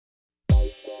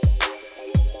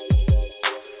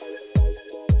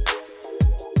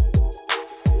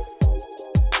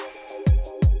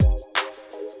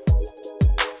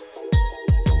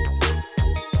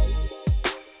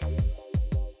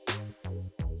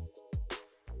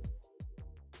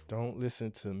Don't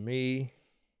Listen to Me,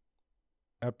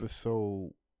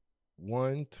 episode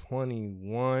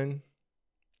 121.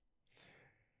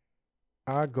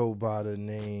 I go by the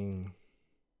name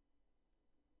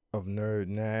of Nerd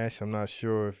Nash. I'm not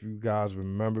sure if you guys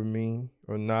remember me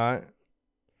or not.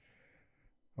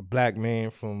 A black man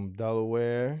from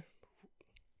Delaware.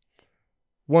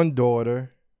 One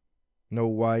daughter, no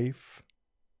wife.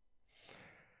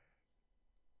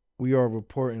 We are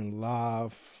reporting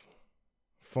live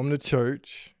from the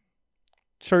church.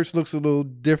 Church looks a little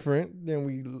different than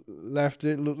we left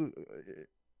it.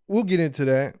 We'll get into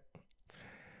that.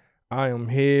 I am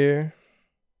here.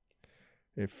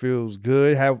 It feels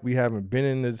good. We haven't been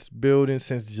in this building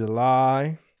since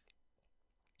July.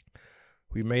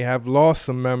 We may have lost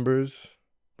some members,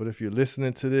 but if you're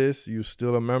listening to this, you're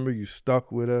still a member. You stuck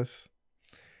with us.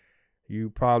 You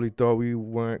probably thought we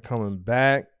weren't coming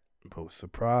back, but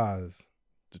surprise,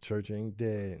 the church ain't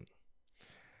dead.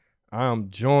 I am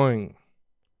joined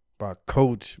by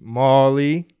Coach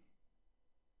Marley.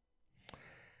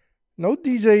 No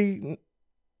DJ,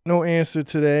 no answer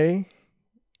today.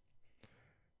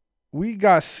 We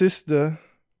got Sister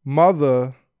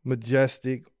Mother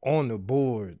Majestic on the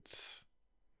boards.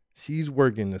 She's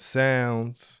working the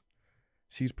sounds.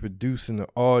 She's producing the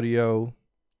audio.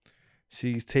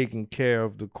 She's taking care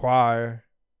of the choir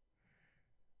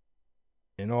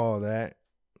and all that.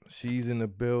 She's in the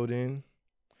building.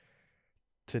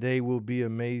 Today will be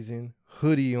amazing.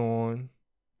 Hoodie on,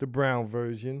 the brown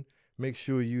version. Make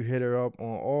sure you hit her up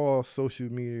on all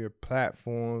social media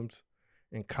platforms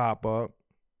and cop up.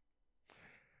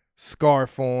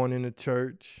 Scarf on in the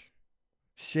church.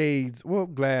 Shades,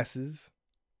 glasses.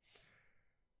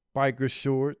 Biker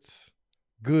shorts.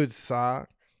 Good sock.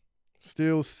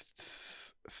 Still,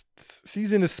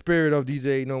 she's in the spirit of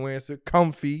DJ No Answer.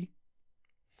 Comfy.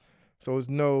 So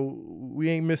we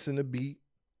ain't missing a beat.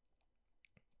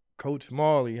 Coach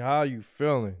Marley, how you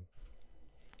feeling?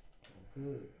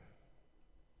 Good.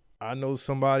 I know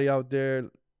somebody out there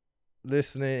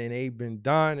listening and they've been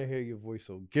dying to hear your voice,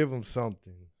 so give them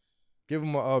something. Give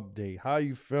them an update. How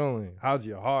you feeling? How's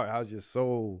your heart? How's your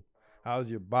soul?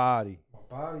 How's your body? My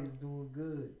body's doing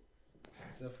good.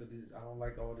 Except for this, I don't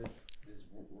like all this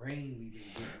rain we've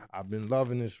been getting. I've been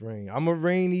loving this rain. I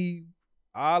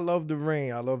love the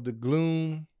rain. I love the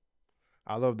gloom.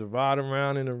 I love to ride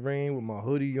around in the rain with my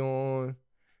hoodie on.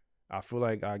 I feel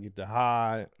like I get to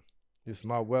hide. It's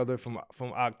my weather from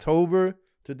October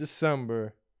to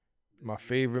December. My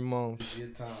favorite months.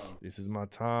 It's your time. This is my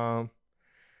time.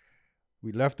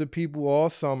 We left the people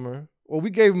all summer. Well, we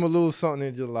gave them a little something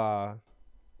in July.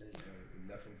 We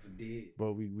left them for dead.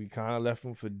 But we kind of left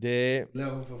them for dead.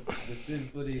 Left them for the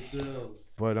fend for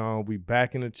themselves. But we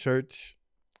back in the church.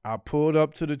 I pulled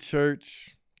up to the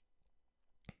church.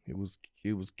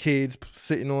 It was kids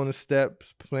sitting on the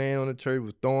steps, playing on the church,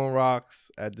 was throwing rocks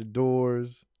at the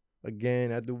doors, again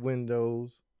at the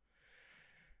windows.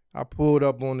 I pulled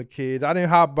up on the kids. I didn't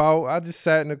hop out. I just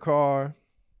sat in the car,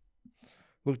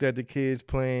 looked at the kids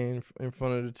playing in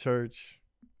front of the church.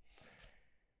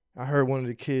 I heard one of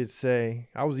the kids say,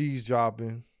 I was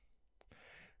eavesdropping.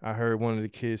 I heard one of the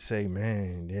kids say,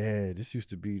 man, yeah, this used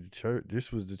to be the church.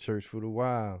 This was the church for the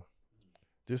wild.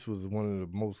 This was one of the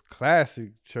most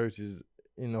classic churches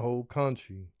in the whole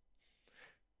country.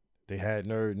 They had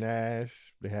Nerd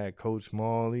Nash. They had Coach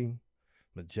Marley,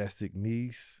 Majestic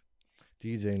Meese,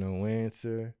 DJ No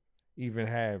Answer. Even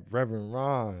had Reverend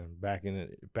Ron back in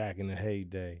the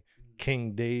heyday.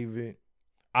 King David,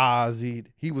 Ozzy.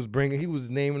 He was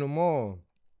naming them all.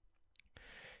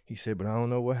 He said, but I don't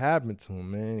know what happened to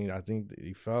him, man. I think that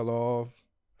he fell off.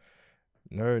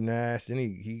 Nerd Nash, then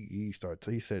he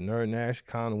said Nerd Nash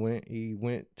kind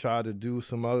of tried to do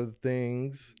some other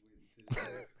things.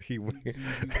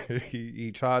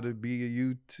 he tried to be a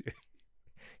YouTube.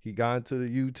 He got into the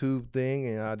YouTube thing,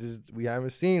 and we haven't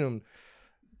seen him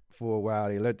for a while.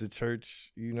 They let the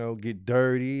church, get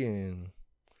dirty, and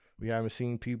we haven't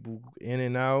seen people in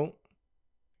and out,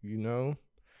 And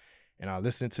I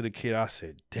listened to the kid. I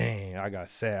said, "Dang!" I got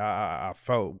sad. I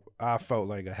felt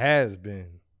like a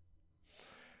has-been.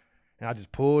 And I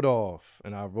just pulled off,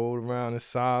 and I rolled around in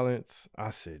silence. I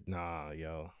said, nah,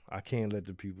 yo, I can't let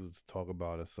the people talk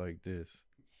about us like this.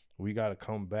 We got to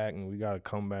come back, and we got to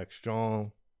come back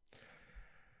strong.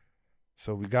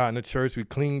 So we got in the church. We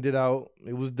cleaned it out.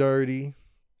 It was dirty.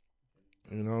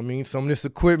 You know what I mean? Some of this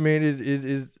equipment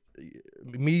is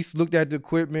Mies looked at the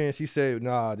equipment, and she said,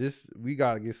 nah, we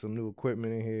got to get some new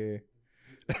equipment in here.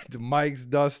 The mic's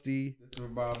dusty. This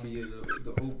remind me of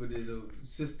the opening of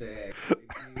Sister Act. They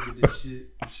came with this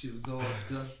shit. Shit was all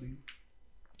dusty.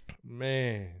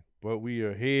 Man, but we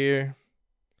are here.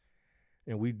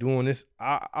 and we doing this.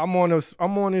 I'm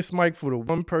on this mic for the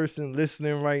one person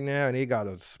listening right now, and they got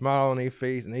a smile on their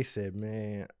face, and they said,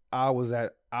 "Man, I was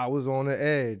on the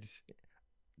edge.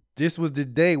 This was the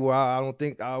day where I don't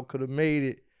think I could have made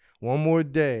it one more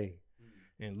day."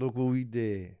 And look what we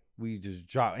did. We just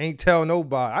dropped. Ain't tell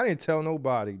nobody. I didn't tell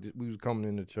nobody that we was coming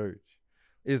into church.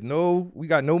 We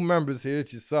got no members here.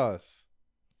 It's just us.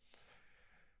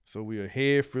 So we are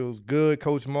here. Feels good,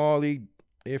 Coach Marley.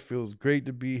 It feels great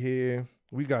to be here.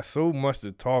 We got so much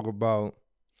to talk about.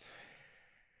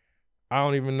 I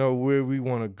don't even know where we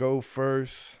want to go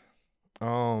first.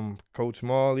 Coach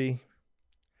Marley,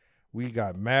 we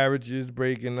got marriages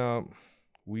breaking up.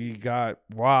 We got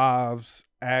wives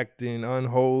acting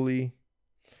unholy.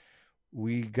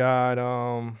 We got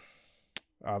I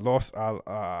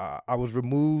was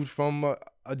removed from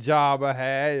a job I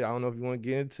had. I don't know if you want to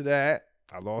get into that.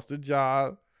 I lost a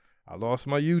job. I lost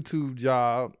my YouTube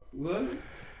job. What?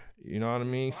 You know what I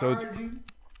mean? Fired you?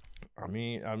 I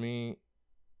mean,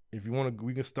 if you want to,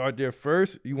 we can start there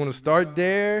first. You want to start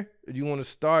there? Or you want to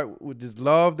start with this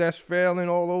love that's failing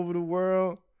all over the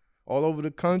world, all over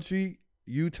the country?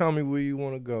 You tell me where you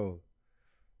want to go,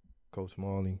 Coach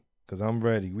Marley, because I'm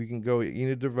ready. We can go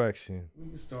either direction. We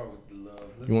can start with the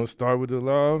love. You want to start with the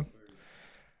love?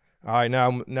 All right,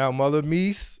 now, Mother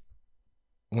Meese,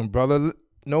 when Brother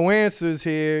No Answers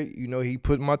here, you know he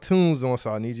put my tunes on,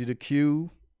 so I need you to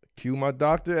cue my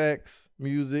Dr. X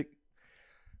music.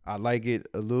 I like it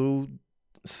a little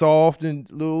soft and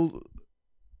little,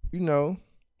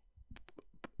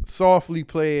 softly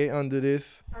play it under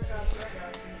this. I got you.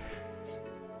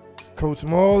 Coach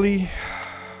Marley,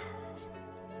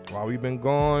 while we've been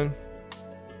gone,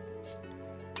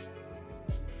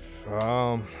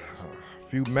 a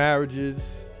few marriages,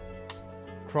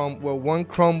 one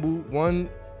crumbled,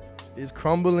 one is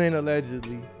crumbling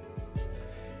allegedly.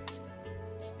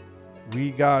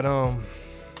 We got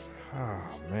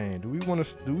man,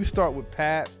 do we start with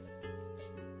Pat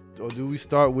or do we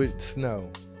start with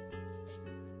Snow?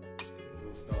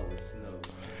 We'll start with Snow.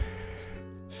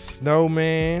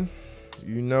 Snowman,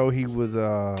 you know he was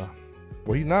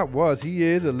he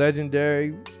is a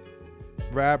legendary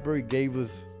rapper. He gave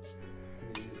us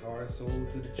His heart sold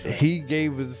to the trap. he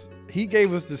gave us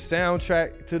the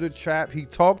soundtrack to the trap. He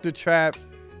talked the trap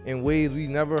in ways we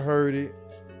never heard it.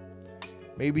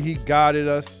 Maybe he guided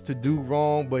us to do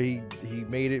wrong, but he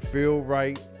made it feel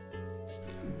right.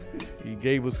 He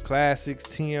gave us classics,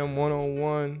 TM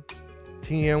 101,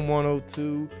 TM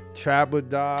 102, Trap or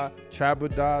Die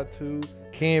 2,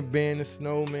 Can't Ban the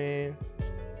Snowman,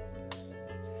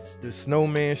 the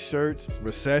Snowman shirts,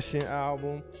 Recession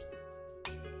album.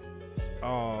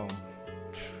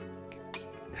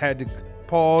 Had to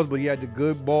pause, but he had the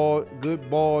good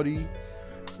body.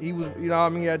 He was, you know what I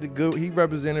mean? He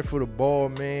represented for the ball,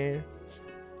 man.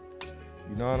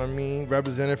 You know what I mean?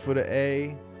 Represented for the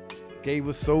A. Gave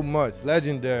us so much.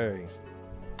 Legendary.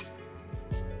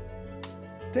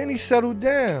 Then he settled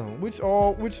down, which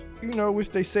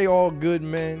they say all good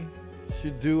men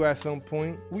should do at some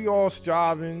point. We all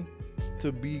striving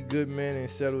to be good men and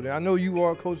settle down. I know you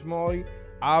are, Coach Marley.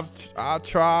 I've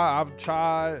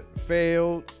tried,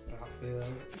 failed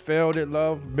at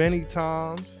love many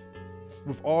times.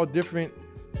 With all different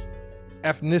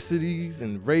ethnicities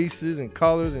and races and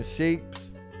colors and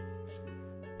shapes.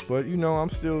 But I'm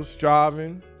still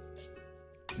striving.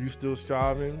 You still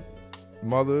striving.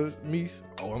 Mother Meese,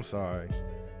 I'm sorry.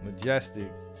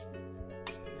 Majestic.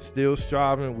 Still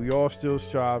striving. We all still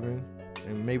striving.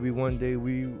 And maybe one day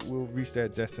we will reach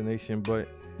that destination. But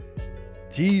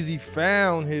Jeezy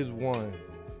found his one.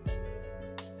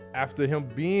 After him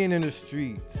being in the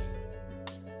streets.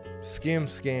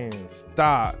 Scams,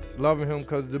 thoughts, loving him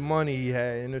because of the money he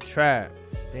had in the trap.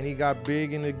 Then he got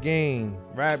big in the game,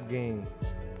 rap game,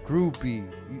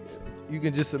 groupies. You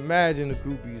can just imagine the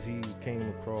groupies he came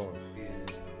across. Yeah.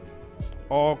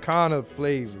 All kind of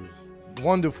flavors,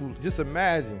 wonderful. Just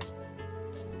imagine.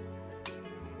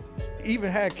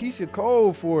 Even had Keisha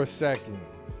Cole for a second.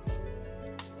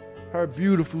 Her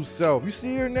beautiful self. You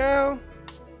see her now?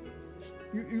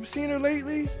 You've seen her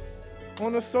lately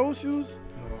on the socials?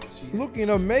 Looking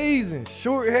amazing,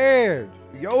 short hair,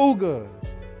 yoga,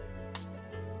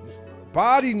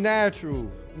 body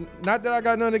natural. Not that I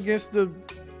got nothing against the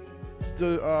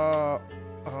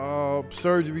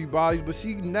surgery bodies, but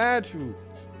she natural.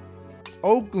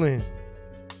 Oakland,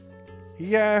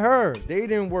 he had her. They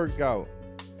didn't work out.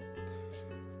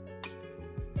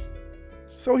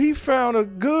 So he found a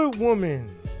good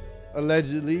woman,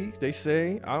 allegedly. They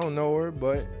say, I don't know her,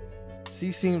 but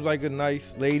she seems like a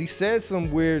nice lady. Said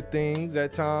some weird things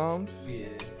at times. Yeah.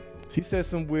 She said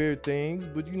some weird things,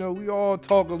 but you know, we all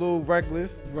talk a little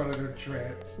reckless. Running a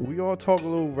trap. We all talk a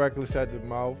little reckless at the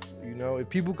mouth. You know, if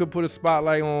people could put a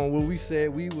spotlight on what we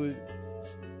said, we would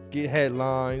get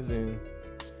headlines and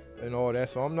all that.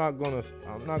 So I'm not gonna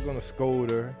scold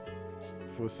her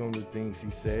for some of the things she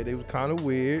said. They was kind of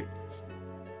weird,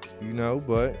 you know.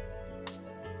 But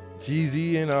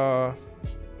Jeezy and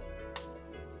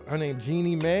her name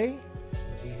Jeannie Mae.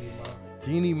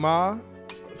 Jeannie Ma.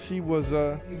 She was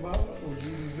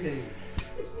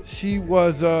she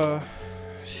was a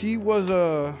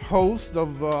host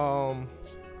of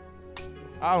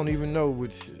I don't even know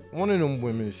which one of them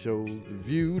women's shows, The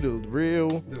View, The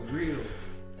Real,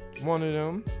 one of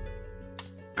them.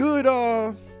 Good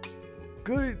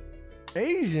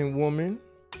Asian woman,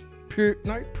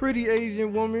 pretty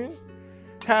Asian woman,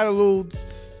 had a little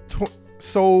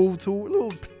soul to it, a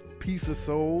little piece of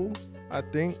soul, I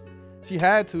think. She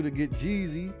had to get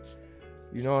Jeezy.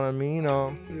 You know what I mean?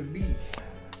 Don't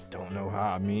know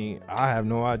how. I mean, I have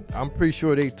no idea. I'm pretty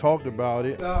sure they talked about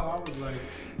it. No, I was like,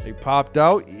 they popped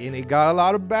out and they got a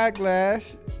lot of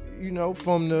backlash, you know,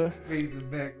 from the raised the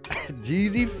back.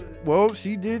 Jeezy. Well,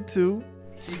 she did too.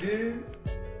 She did?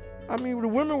 I mean,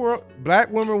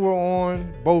 black women were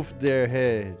on both their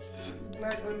heads.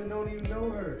 Black women don't even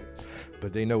know her.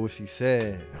 But they know what she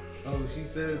said. Oh, she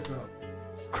said something.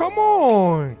 Come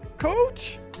on,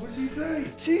 coach. What'd she say?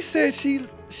 She said she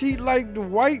liked the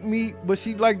white meat, but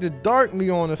she liked the dark meat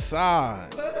on the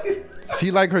side.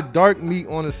 She liked her dark meat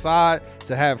on the side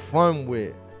to have fun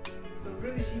with. So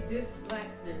really, she dissed black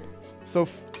men. So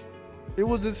it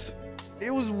was a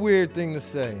weird thing to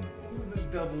say. It was a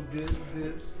double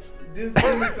diss. Diss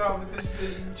in the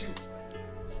competition with you.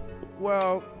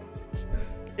 Well,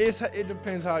 it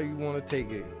depends how you want to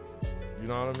take it. You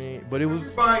know what I mean? But it was.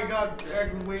 Everybody got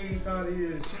acting ways how they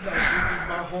is. She's like, this is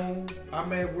my home.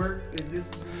 I'm at work, and this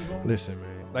is my home. Listen,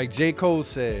 man. Like J. Cole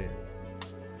said,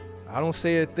 I don't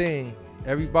say a thing.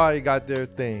 Everybody got their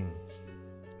thing.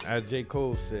 As J.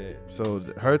 Cole said. So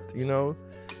her, you know,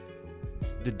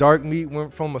 the dark meat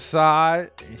went from a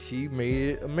side, and she made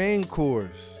it a main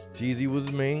course. Jeezy was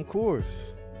the main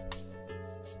course.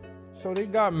 So they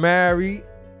got married.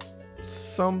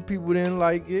 Some people didn't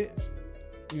like it.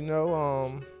 You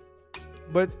know,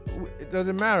 but it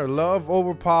doesn't matter. Love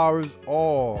overpowers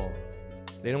all.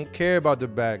 They don't care about the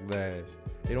backlash.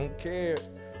 They don't care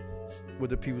what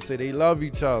the people say. They love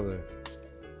each other.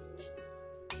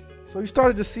 So you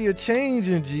started to see a change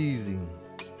in Jeezy.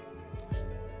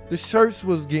 The shirts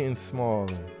was getting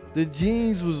smaller. The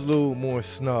jeans was a little more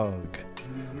snug.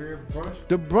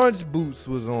 The brunch boots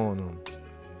was on them.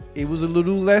 It was a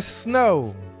little less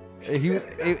snow.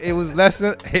 It was less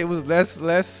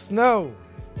snow.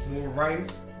 More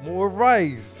rice.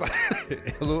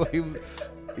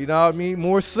 You know what I mean?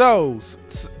 More so.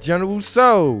 General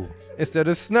so instead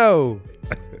of snow.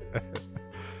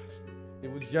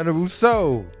 It was General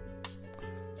so.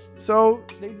 So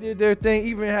they did their thing.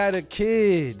 Even had a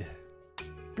kid.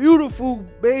 Beautiful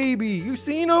baby. You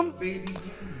seen him? Baby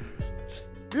Jesus.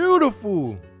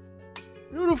 Beautiful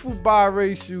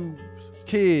biracial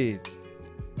kid.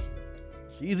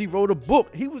 Jeezy wrote a book.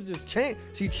 He was just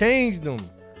she changed him.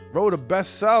 Wrote a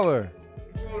bestseller.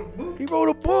 He wrote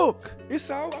a book. It's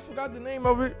out. I forgot the name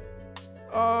of it.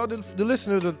 The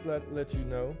listeners will let you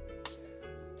know.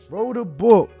 Wrote a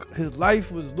book. His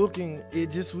life was looking. It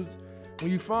just was.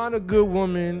 When you find a good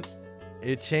woman,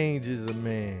 it changes a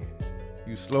man.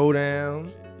 You slow down.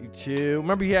 You chill.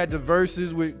 Remember he had the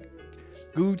verses with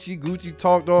Gucci. Gucci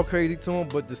talked all crazy to him,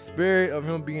 but the spirit of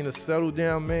him being a settled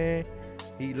down man,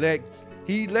 he let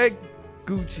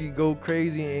Gucci go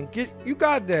crazy and you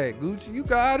got that, Gucci. You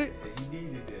got it. You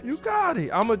needed that. You got it.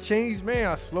 I'm a changed man.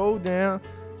 I slowed down.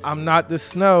 I'm not the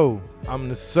snow. I'm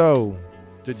the soul.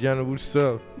 The general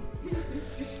soul.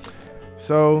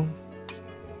 So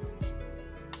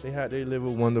they live a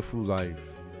wonderful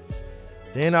life.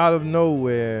 Then out of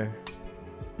nowhere,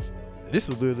 this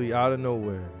was literally out of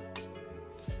nowhere.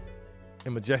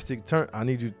 And Majestic, I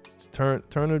need you to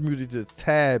turn the music just a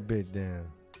tad bit down.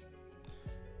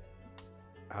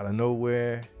 Out of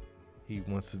nowhere, he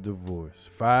wants a divorce.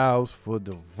 Files for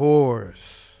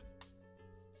divorce.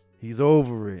 He's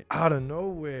over it. Out of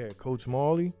nowhere, Coach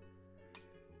Marley.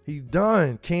 He's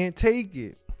done. Can't take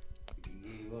it. He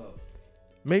gave up.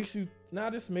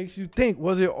 This makes you think,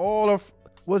 was he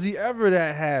ever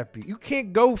that happy? You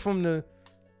can't go from the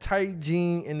tight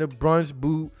jean and the brunch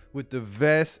boot with the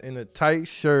vest and the tight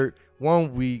shirt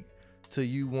 1 week till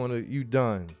you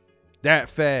done that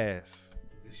fast.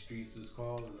 The streets was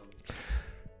calling him.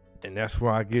 And that's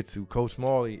where I get to. Coach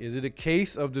Marley, is it a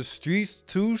case of the streets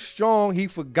too strong? He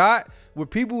forgot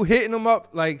with people hitting him up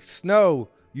like Snow.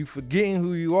 You forgetting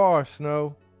who you are,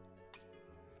 Snow.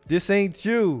 This ain't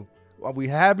you. Are we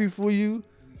happy for you?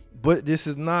 But this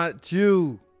is not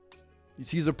you.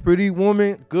 She's a pretty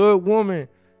woman, good woman.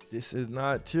 This is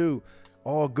not you.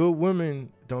 All good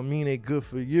women don't mean they good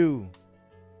for you.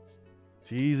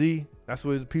 Cheesy. That's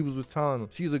what his people was telling him.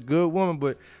 She's a good woman,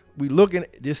 but we looking,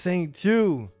 this ain't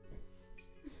you.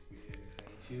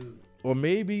 Or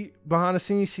maybe behind the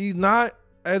scenes, she's not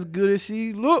as good as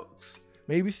she looks.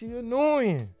 Maybe she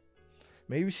annoying.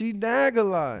 Maybe she nag a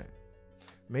lot.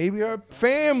 Maybe her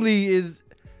family is,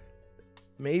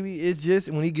 maybe it's just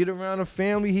when he get around the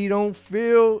family, he don't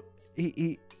feel,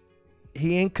 he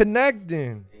ain't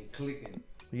connecting. Ain't clicking.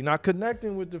 He not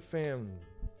connecting with the family.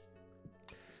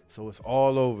 So it's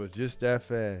all over just that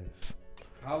fast.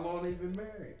 How long they been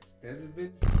married? Has it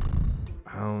been?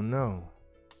 I don't know.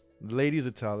 The ladies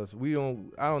will tell us.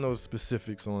 I don't know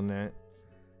specifics on that.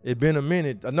 It been a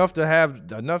minute. Enough that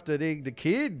the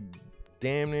kid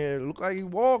damn near look like he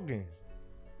walking.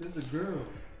 This a girl.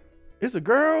 It's a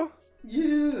girl?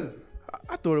 Yeah.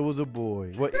 I thought it was a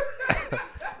boy. What?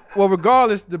 Well,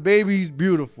 regardless, the baby's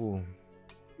beautiful.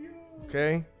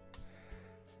 Okay?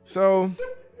 So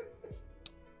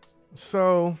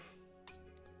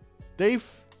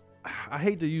I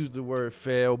hate to use the word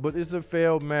fail, but it's a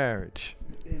failed marriage.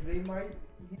 They might.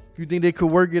 You think they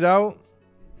could work it out?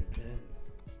 It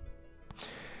depends.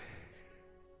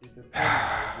 It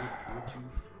depends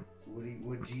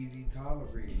what Jeezy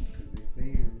tolerated, because they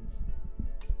saying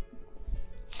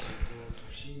he's on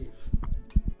some shit.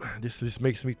 This just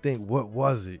makes me think, what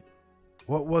was it?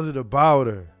 What was it about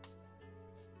her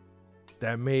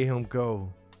that made him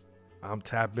go, I'm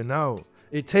tapping out?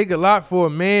 It take a lot for a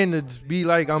man to be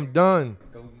like, I'm done.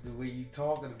 The way you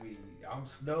talking to me, I'm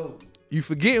Snow. You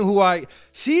forgetting who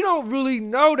she don't really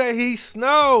know that he's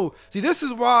Snow. See, this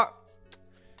is why.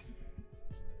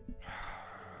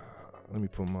 Let me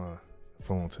put my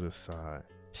phone to the side.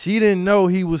 She didn't know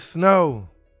he was Snow.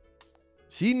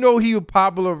 She know he a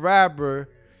popular rapper,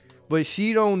 but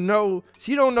she don't know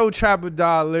Trapper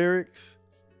Die lyrics.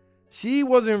 She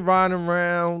wasn't riding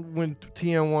around when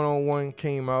TN 101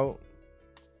 came out.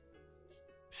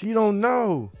 She don't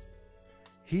know.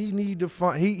 He need to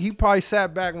find. He probably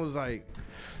sat back and was like,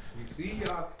 "You see,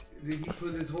 he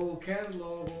put his whole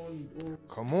catalog on."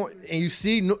 Come on, and you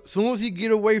see, soon as he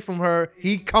get away from her,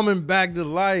 he coming back to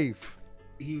life.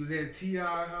 He was at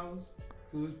T.I. house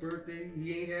for his birthday.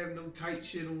 He ain't have no tight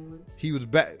shit on. He was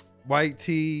back, white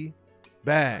tee,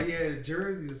 back. He had a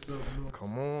jersey or something.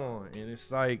 Come on, and it's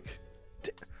like,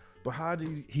 but how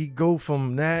did he go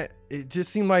from that? It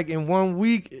just seemed like in 1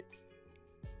 week.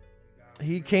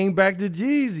 He came back to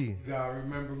Jeezy. You gotta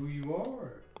remember who you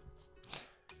are.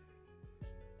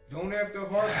 Don't have to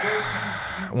heartbreak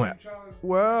you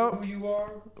well, who you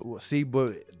are.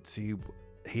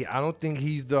 I don't think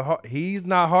he's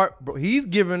not heart. He's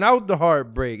giving out the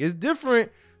heartbreak. It's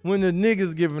different when the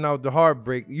nigga's giving out the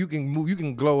heartbreak. You can move. You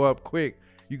can glow up quick.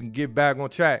 You can get back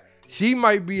on track. She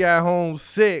might be at home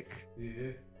sick.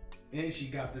 Yeah, and she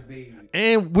got the baby.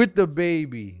 And with the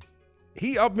baby,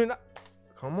 he up and.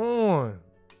 Come on.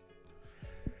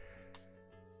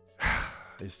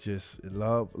 It's just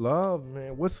love,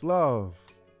 man. What's love?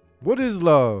 What is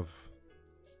love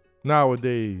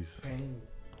nowadays? Pain.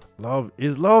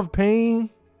 Is love pain?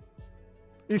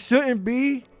 It shouldn't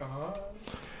be.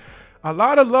 A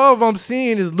lot of love I'm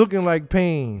seeing is looking like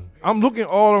pain. I'm looking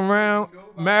all around.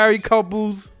 Married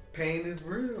couples. Pain is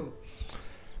real.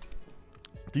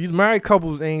 These married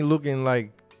couples ain't looking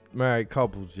like married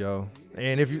couples, yo.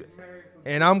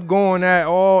 And I'm going at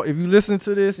all. If you listen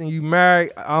to this and you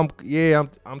married, I'm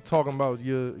talking about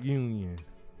your union.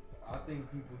 I think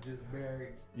people just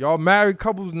married. Y'all married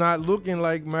couples not looking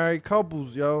like married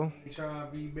couples, yo. They trying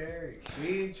to be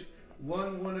married.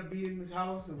 One want to be in the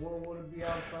house and one want to be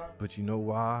outside. But you know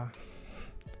why?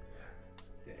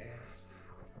 The apps.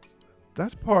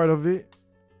 That's part of it.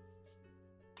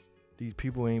 These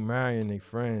people ain't marrying their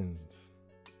friends.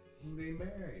 Who they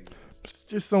married? It's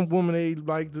just some woman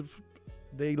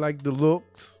they like the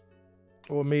looks,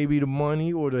 or maybe the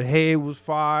money, or the hair was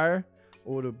fire,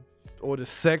 or the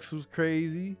sex was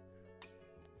crazy,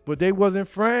 but they wasn't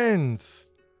friends.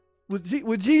 Would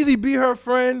Jeezy be her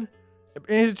friend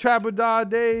in his Trapper Die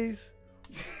days?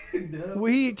 No.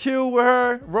 Would he chill with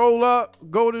her, roll up,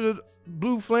 go to the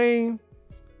Blue Flame?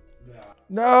 Nah.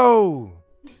 No.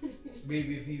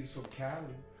 Maybe if he was from Cali.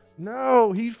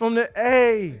 No, he's from the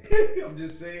A. I'm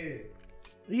just saying.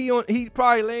 He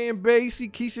probably laying base. See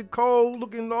Keisha Cole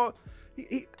looking all.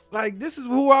 Like, this is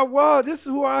who I was. This is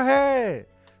who I had.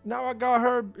 Now I got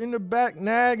her in the back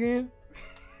nagging.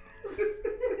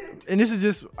 And this is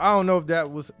just, I don't know if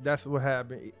that's what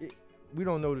happened. We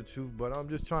don't know the truth, but I'm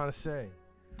just trying to say,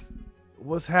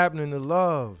 what's happening to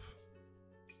love?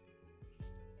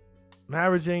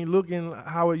 Marriage ain't looking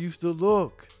how it used to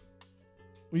look.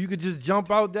 When you could just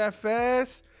jump out that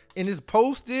fast and it's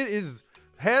posted, it's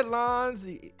headlines.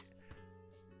 He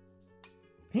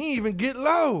ain't even get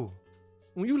low.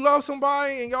 When you love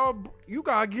somebody and you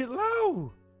gotta get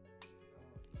low.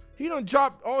 He done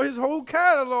dropped all his whole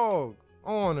catalog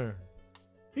on her.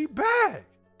 He back.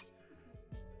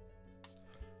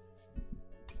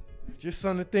 Just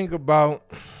something to think about.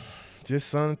 Just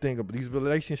something to think about. These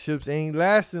relationships ain't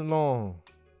lasting long.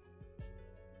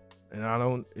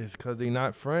 And it's because they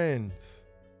not friends.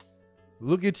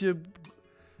 Look at your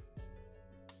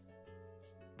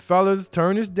fellas,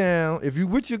 turn this down. If you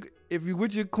with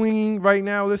your queen right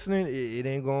now listening, it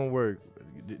ain't gonna work.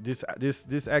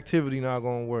 This activity not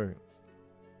gonna work.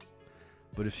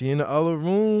 But if she in the other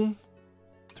room,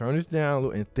 turn this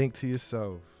down and think to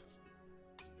yourself,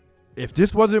 if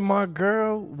this wasn't my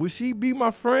girl, would she be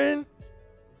my friend?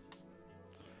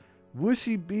 Would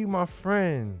she be my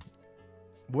friend?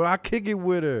 Would I kick it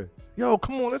with her? Yo,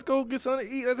 come on, let's go get something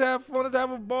to eat. Let's have fun. Let's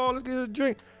have a ball. Let's get a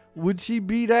drink. Would she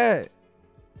be that?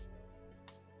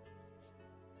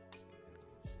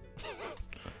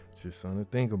 Just something to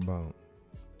think about.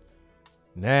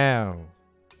 Now,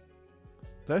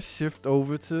 let's shift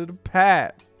over to the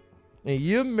Pat and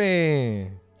your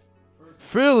man,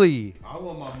 Philly. I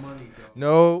want my money, though.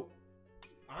 No,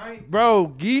 I ain't.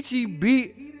 bro, Geechee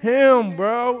beat him,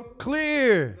 bro.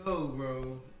 Clear. No,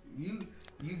 bro. You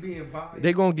being biased.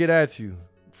 They gonna get at you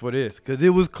for this, cause it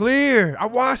was clear. I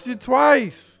watched it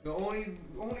twice. The only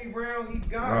round he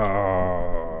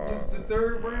got was the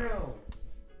third round.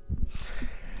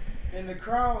 And the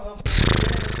crowd helped him.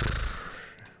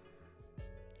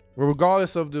 Well,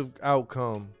 regardless of the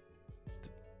outcome,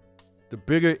 the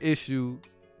bigger issue,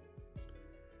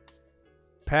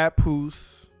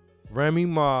 Papoose, Remy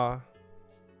Ma,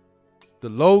 the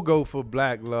logo for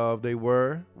Black Love, they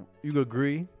were. You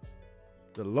agree?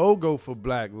 The logo for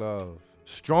Black Love.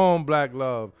 Strong Black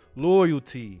Love.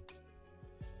 Loyalty.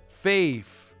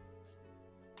 Faith.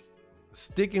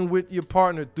 Sticking with your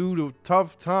partner through the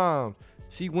tough times.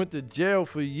 She went to jail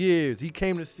for years. He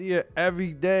came to see her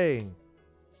every day.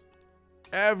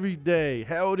 Every day.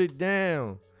 Held it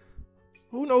down.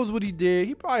 Who knows what he did?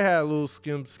 He probably had a little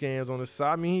scams on the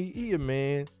side. I mean, he a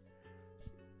man.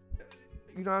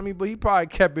 You know what I mean? But he probably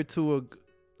kept it to a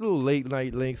little late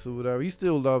night links or whatever. He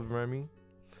still loved Remy.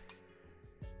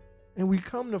 And we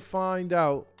come to find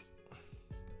out,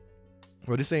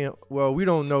 we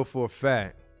don't know for a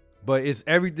fact, but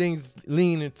everything's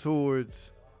leaning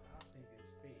towards. I think it's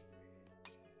fake,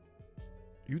 man.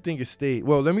 You think it's state?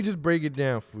 Well, let me just break it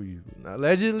down for you.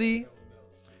 Allegedly,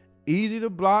 Easy to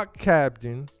Block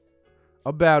Captain,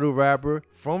 a battle rapper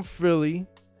from Philly.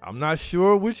 I'm not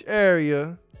sure which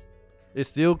area. It's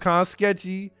still kind of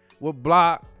sketchy what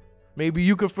block. Maybe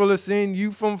you could fill us in.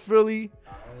 You from Philly?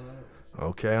 I don't know.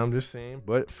 Okay, I'm just saying.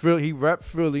 But Philly, he rep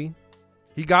Philly.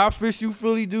 He got official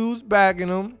Philly dudes backing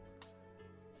him.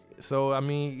 So, I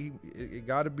mean, it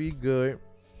got to be good.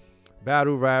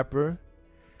 Battle rapper.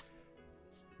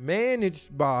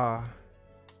 Managed by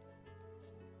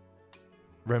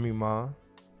Remy Ma.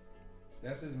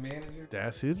 That's his manager?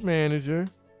 That's his manager.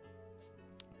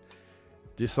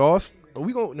 We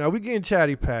getting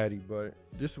chatty patty, but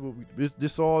this is what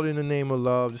this all in the name of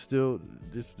love.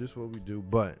 This what we do.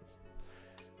 But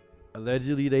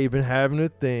allegedly they've been having a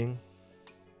thing.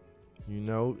 You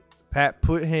know, Pat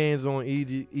put hands on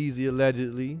Easy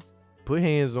allegedly. Put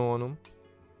hands on him.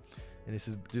 And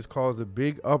this caused a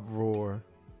big uproar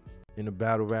in the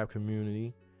battle rap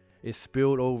community. It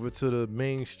spilled over to the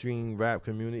mainstream rap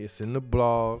community. It's in the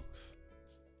blogs.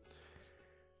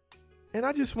 And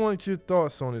I just wanted your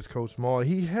thoughts on this, Coach Marley.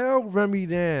 He held Remy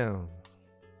down.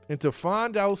 And to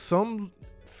find out some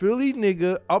Philly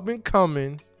nigga up and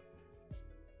coming,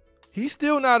 he's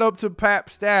still not up to Pap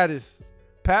status.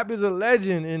 Pap is a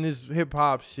legend in this hip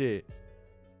hop shit.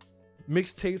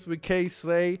 Mixtapes with K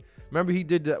Slay. Remember he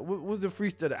did what was the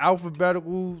freestyle? The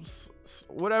alphabetical,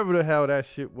 whatever the hell that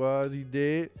shit was, he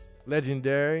did.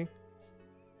 Legendary.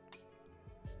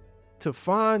 To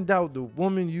find out the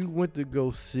woman you went to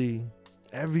go see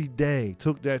every day,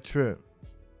 took that trip,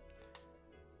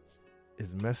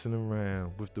 is messing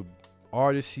around with the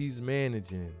artist she's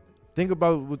managing. Think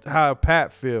about how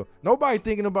Pat feel. Nobody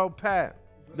thinking about Pat.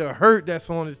 The hurt that's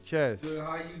on his chest. So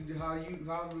how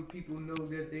do people know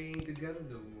that they ain't together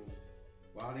no more?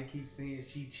 Why they keep saying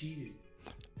she cheated?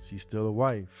 She's still a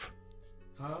wife.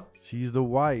 Huh? She's the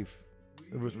wife.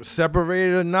 It was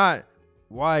separated or not.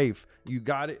 Wife. You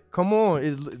got it? Come on.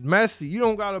 It's messy. You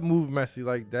don't gotta move messy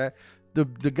like that. The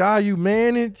guy you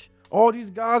manage, all these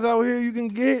guys out here you can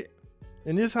get,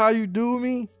 and this how you do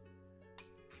me?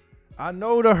 I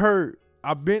know the hurt.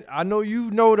 I know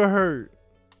you know the hurt.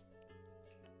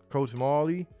 Coach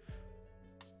Marley.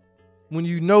 When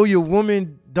you know your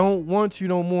woman don't want you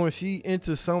no more, she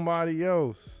into somebody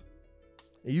else.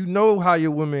 And you know how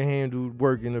your woman handled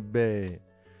work in the bed.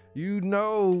 You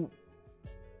know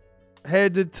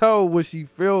head to toe what she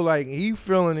feel like. He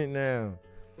feeling it now.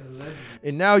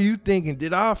 And now you thinking,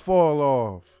 did I fall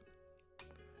off?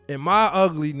 Am I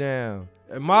ugly now?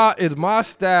 Is my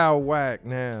style whack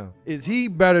now? Is he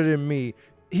better than me?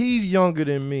 He's younger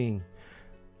than me.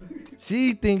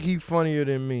 She think he funnier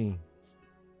than me.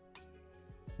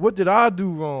 What did I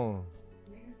do wrong?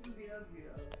 Niggas do be ugly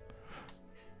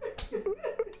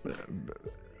though.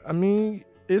 I mean,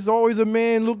 it's always a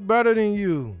man look better than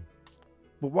you.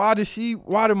 But why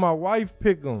did my wife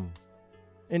pick him?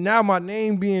 And now my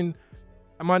name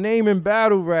in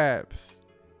battle raps.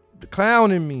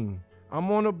 Clowning me. I'm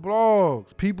on the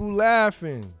blogs. People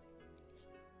laughing.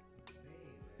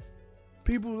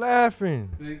 People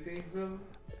laughing. Do you think so?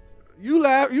 You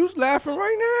laughing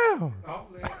right now.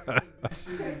 I'm laughing. This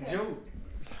shit ain't a joke.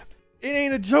 It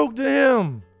ain't a joke to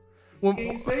him. He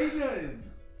ain't say nothing.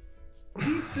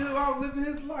 He's still out living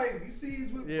his life. You see,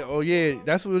 he's with. Yeah, oh yeah,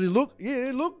 that's what it looked. Yeah,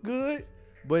 it looked good,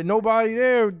 but nobody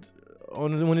there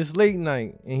when it's late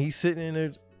night and he's sitting in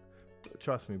there.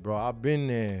 Trust me, bro, I've been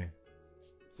there.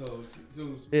 So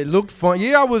It looked fun.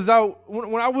 Yeah, I was out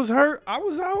when I was hurt. I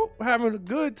was out having a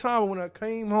good time. When I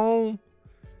came home,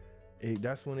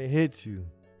 that's when it hit you.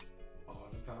 all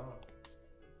the time.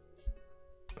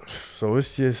 So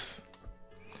it's just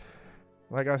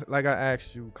like I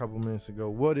asked you a couple minutes ago.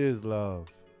 What is love?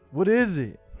 What is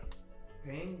it?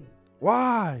 Pain.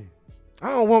 Why? I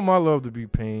don't want my love to be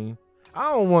pain.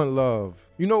 I don't want love.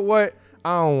 You know what?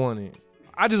 I don't want it.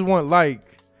 I just want like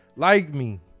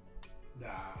me. Nah.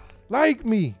 Like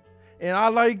me. And I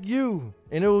like you.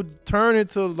 And it will turn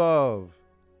into love.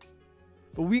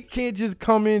 But we can't just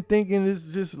come in thinking it's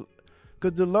just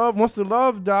because once the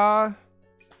love die.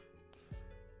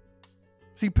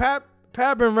 See, Pap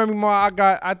and Remy Ma,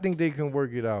 I think they can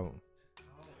work it out.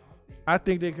 I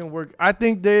think they can work. I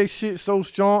think their shit so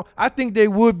strong. I think they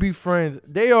would be friends.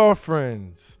 They are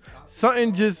friends.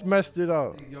 Something just messed it I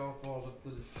up. think y'all falling for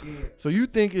the scare. So you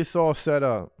think it's all set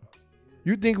up?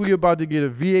 You think we about to get a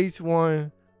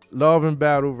VH1 Love and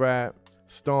Battle Rap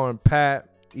starring Pat,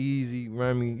 Easy,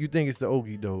 Remy? You think it's the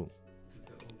okie doke?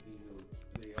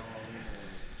 They all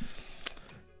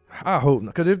I hope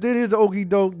not. Because if it is the okie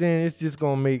doke, then it's just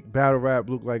going to make battle rap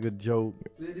look like a joke.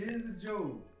 in. It is a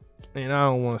joke. And I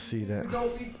don't want to see that. Niggas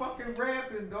don't be fucking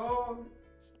rapping, dog.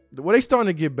 Well, they starting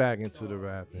to get back into the He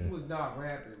rapping. was not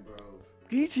rapping, bro.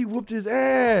 Geechee whooped his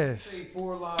ass. Say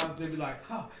 4 lines, they be like,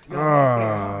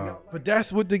 huh. But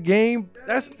that's what the game.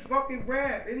 That's fucking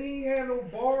rap, and he ain't had no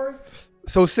bars.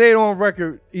 So say it on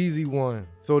record, Easy won.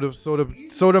 So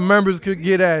the members could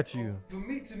get at you. To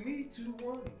me,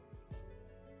 2-1.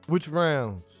 Which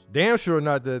rounds? Damn sure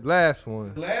not the last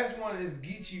one. The last one is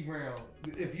Geechee round.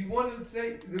 If you wanted to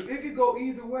say, it could go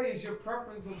either way. It's your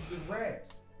preference of the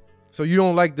raps. So you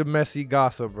don't like the messy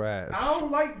gossip raps. I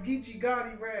don't like Geechee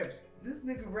Gotti raps. This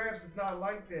nigga raps is not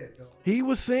like that though. He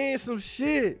was saying some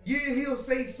shit. Yeah, he'll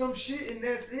say some shit and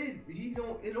that's it.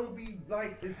 It don't be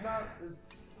like,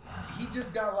 he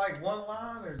just got like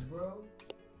one-liners, bro.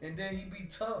 And then he be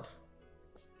tough.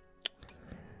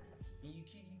 And you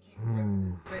keep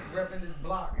repping this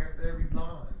block after every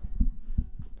line.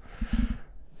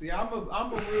 See, I'm a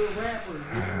real rapper.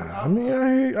 I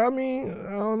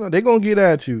don't know. They gonna get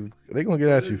at you. They gonna get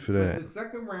at you for that. The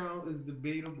second round is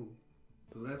debatable,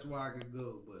 so that's why I could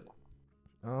go.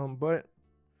 But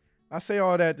I say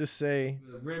all that to say,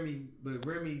 Remy,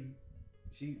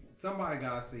 somebody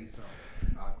gotta say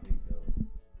something. I think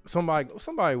though.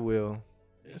 somebody will.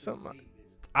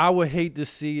 I would hate to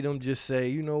see them just say,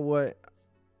 you know what?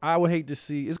 I would hate to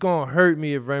see. It's gonna hurt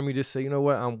me if Remy just say, you know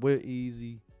what? I'm with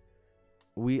Easy.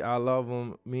 I love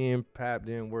him. Me and Pap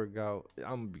didn't work out.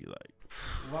 I'm gonna be like,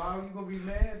 why are you gonna be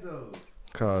mad though?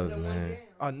 cause man,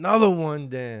 another one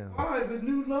down. Why is it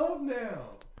new love now?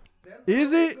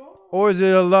 Is it, or is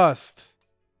it a lust?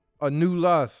 A new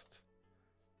lust?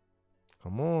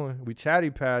 Come on, we chatty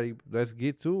patty. Let's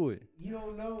get to it. You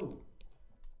don't know.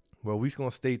 Well, we just gonna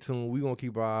stay tuned. We gonna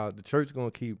keep our eyes. The church gonna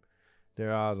keep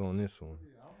their eyes on this one.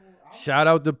 Shout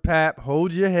out to Pap.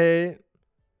 Hold your head.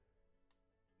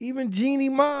 Even Jeannie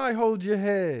Mai, hold your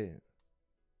head.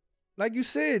 like you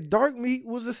said, dark meat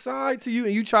was a side to you,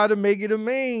 and you tried to make it a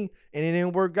main, and it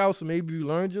didn't work out. So maybe you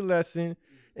learned your lesson,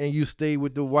 and you stay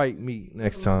with the white meat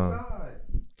next It's on the time.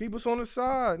 side. Keep us on the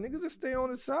side, niggas. Just stay on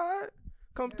the side.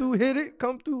 Come through, hit it.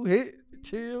 Come through, hit,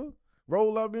 chill,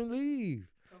 roll up, and leave.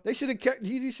 They should have kept.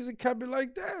 Jeezy should have kept it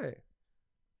like that.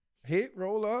 Hit,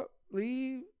 roll up,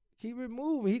 leave, keep it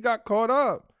moving. He got caught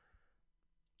up.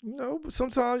 You know, but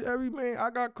sometimes every man,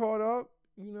 I got caught up.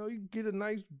 You know, you get a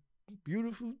nice,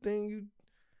 beautiful thing.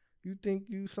 You think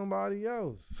you somebody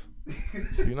else.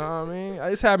 You know what I mean?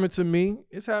 It's happened to me.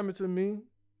 It's happened to me.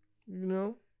 You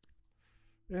know,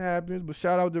 it happens. But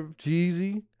shout out to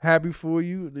Jeezy. Happy for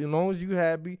you. As long as you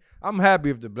happy, I'm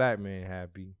happy if the black man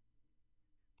happy.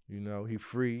 You know, he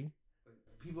free.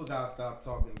 People gotta stop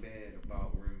talking bad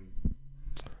about Remy.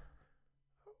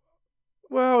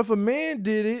 Well, if a man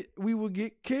did it, we would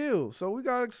get killed. So we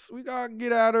gotta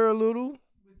get at her a little.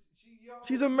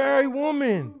 She's a married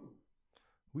woman.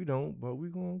 We don't, but we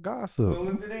gonna gossip. So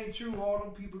if it ain't true, all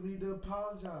them people need to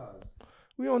apologize.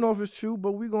 We don't know if it's true,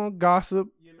 but we gonna gossip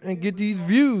and get these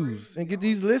views and get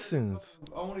these listens.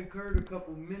 Only occurred a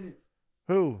couple minutes.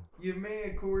 Who? Your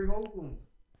man Corey Holcomb.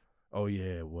 Oh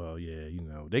yeah, well yeah, you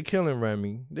know they killing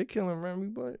Remy. They killing Remy,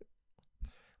 but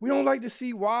we don't like to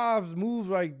see wives move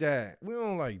like that. We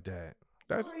don't like that.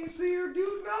 That's I ain't see her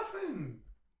do nothing.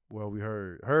 well, we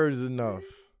heard. Heard is enough.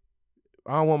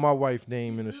 I don't want my wife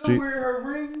name in the Still street. wear her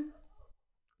ring.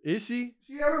 Is she?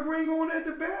 She had a ring on at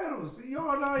the battle. See,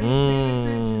 y'all not even paying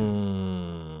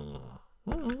attention.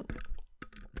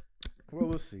 Well,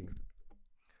 we'll see.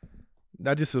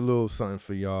 That's just a little something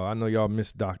for y'all. I know y'all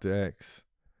miss Dr. X.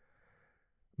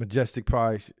 Majestic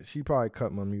probably, she probably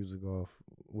cut my music off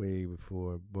way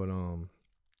before, but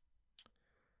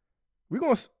we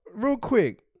gonna real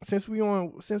quick since we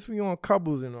on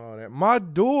couples and all that. My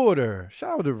daughter,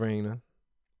 shout out to Raina,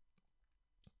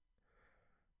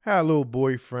 had a little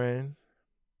boyfriend,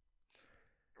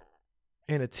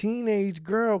 and a teenage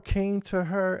girl came to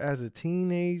her as a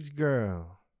teenage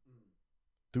girl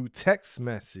through text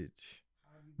message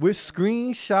with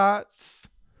screenshots.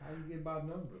 How you get my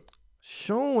number?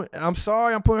 Showing, I'm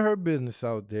sorry, I'm putting her business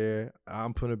out there.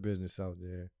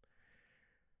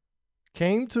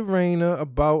 Came to Raina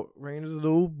about Raina's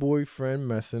little boyfriend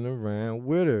messing around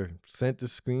with her. Sent the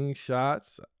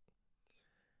screenshots.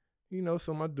 You know,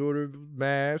 so my daughter was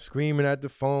mad, screaming at the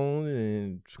phone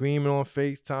and screaming on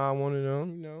FaceTime, one of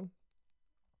them, you know.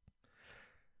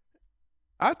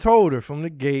 I told her from the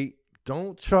gate,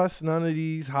 don't trust none of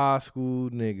these high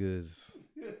school niggas.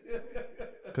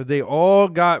 Because they all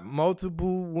got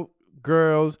multiple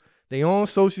girls. They on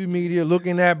social media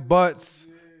looking at butts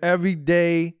every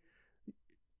day.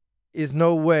 Is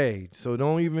no way. So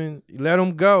don't even let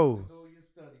them go.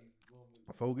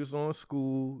 Focus on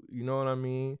school. You know what I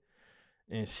mean?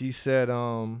 And she said,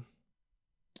 I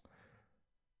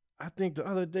think the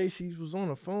other day she was on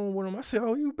the phone with him. I said,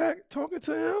 oh, you back talking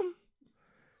to him?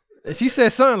 And she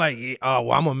said something like, oh,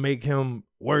 well, I'm going to make him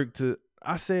work to...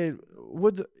 I said,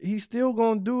 he still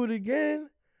gonna do it again?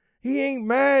 He ain't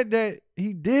mad that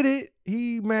he did it.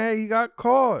 He mad he got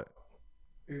caught.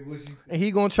 And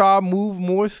he gonna try to move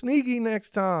more sneaky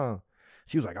next time.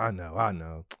 She was like, I know.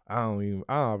 I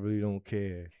really don't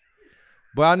care.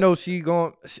 But I know she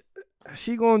gonna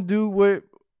do what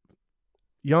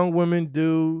young women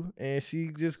do, and she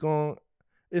just gonna,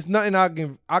 it's nothing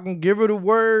I can give her the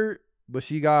word, but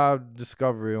she gotta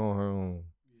discover it on her own.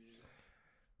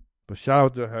 But shout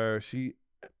out to her. She,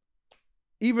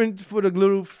 even for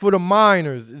the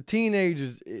minors, the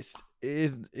teenagers,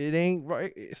 it ain't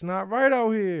right. It's not right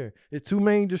out here. It's too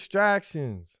many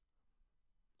distractions.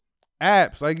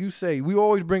 Apps, like you say, we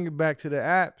always bring it back to the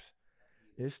apps.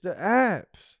 It's the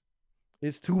apps.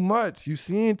 It's too much. You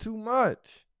seeing too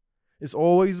much. It's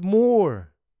always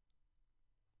more.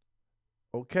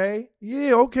 Okay?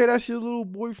 Yeah, okay, that's your little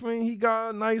boyfriend. He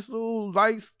got a nice little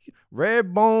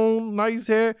red bone, nice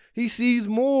hair. He sees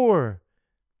more.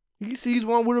 He sees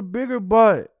one with a bigger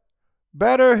butt,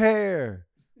 better hair,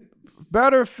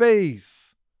 better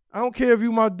face. I don't care if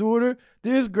you my daughter.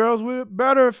 There's girls with a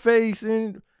better face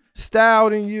and style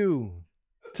than you.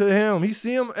 To him, he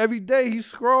see him every day. He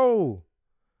scroll.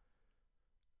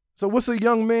 So what's a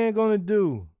young man gonna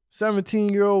do?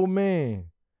 17-year-old man.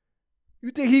 You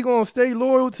think he gonna stay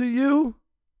loyal to you?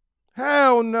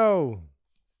 Hell no.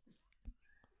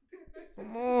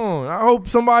 Come on. I hope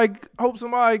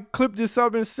somebody clipped this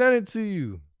up and sent it to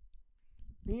you.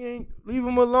 Leave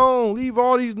him alone. Leave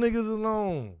all these niggas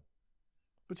alone.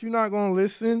 But you're not gonna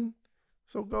listen.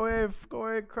 So go ahead,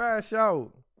 crash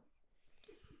out.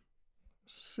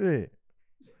 Shit.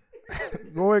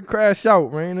 Go ahead, crash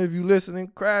out, man. If you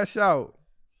listening, crash out.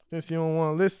 Since you don't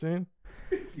want to listen,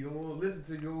 You don't want to listen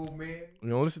to your old man. you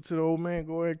don't listen to the old man.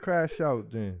 Go ahead, crash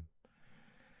out then.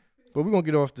 But we're gonna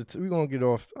get off the. We're gonna get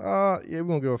off. Yeah, we're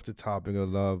gonna get off the topic of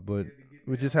love. But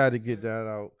we just had to get that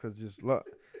out because just love.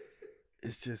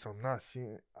 It's just I'm not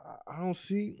seeing. I don't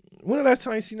see. When the last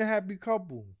time you seen a happy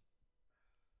couple?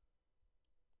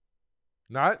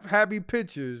 Not happy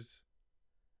pictures.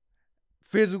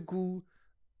 Physical.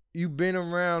 You been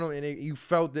around them and you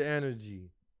felt the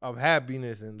energy of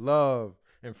happiness and love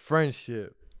and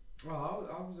friendship. Oh,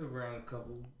 I was around a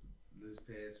couple this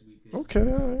past weekend. Okay,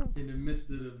 all right. In the midst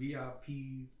of the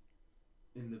VIPs,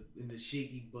 in the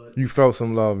shaky butt. You felt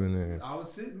some love in there. I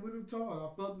was sitting with them talking.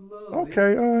 I felt the love.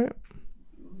 Okay, all right.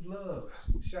 It was love.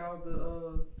 Shout out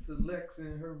to Lex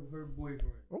and her boyfriend.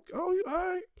 Okay, oh, all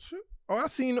right. Sure. Oh, I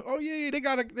seen. Oh yeah, they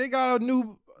got a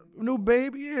new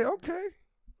baby. Yeah, okay.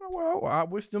 Oh, well, I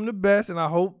wish them the best, and I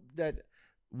hope that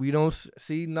we don't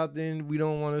see nothing we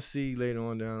don't want to see later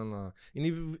on down the line. And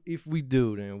even if we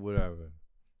do, then whatever.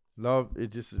 Love is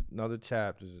just another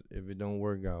chapter if it don't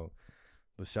work out.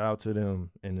 But shout out to them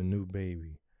and the new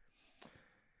baby.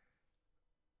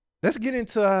 Let's get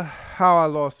into how I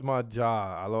lost my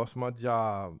job. I lost my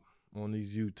job on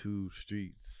these YouTube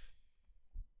streets.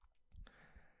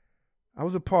 I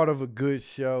was a part of a good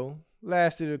show.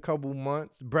 Lasted a couple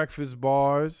months. Breakfast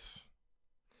bars.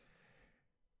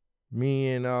 Me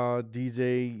and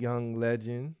DJ Young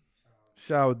Legend.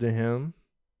 Shout out to him.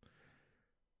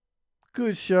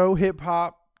 Good show. Hip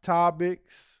hop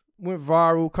topics. Went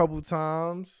viral a couple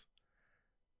times.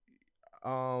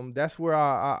 That's where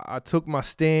I took my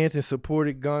stance and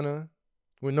supported Gunna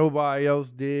when nobody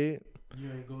else did. You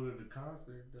didn't go to the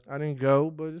concert though. I didn't go,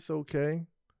 but it's okay.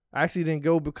 I actually didn't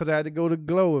go because I had to go to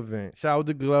Glow event. Shout out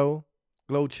to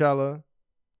Glowcella.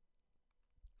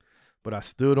 But I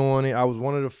stood on it. I was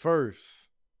one of the first.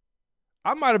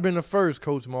 I might have been the first,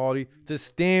 Coach Marty, to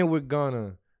stand with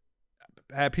Gunna.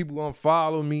 Had people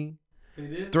unfollow me. They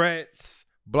did? Threats,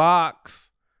 blocks,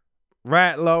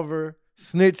 rat lover,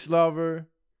 snitch lover.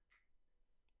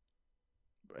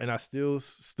 And I still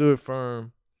stood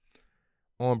firm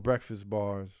on breakfast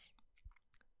bars.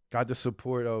 Got the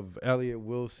support of Elliott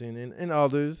Wilson and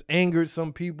others. Angered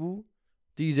some people.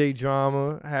 DJ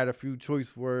Drama had a few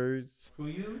choice words For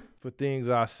you? for things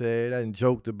I said and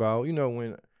joked about. You know,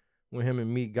 when him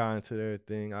and Meek got into their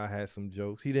thing, I had some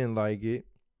jokes. He didn't like it.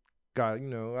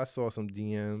 I saw some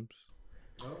DMs.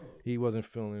 Oh. He wasn't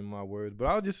feeling my words, but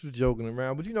I just was joking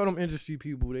around. But you know them industry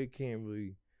people, they can't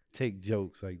really take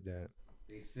jokes like that.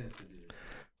 They sensitive.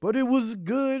 But it was a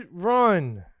good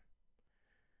run.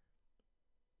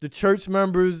 The church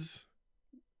members,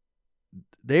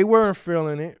 they weren't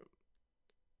feeling it.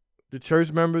 The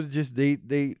church members just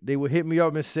they would hit me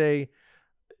up and say,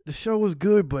 the show was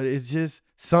good, but it's just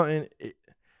something.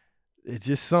 It's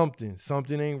just something.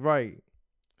 Something ain't right.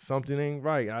 Something ain't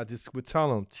right. I just would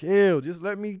tell them, chill, just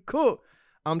let me cook.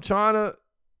 I'm trying to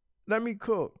let me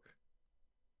cook.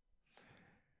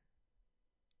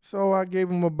 So I gave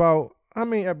them about, how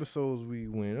many episodes we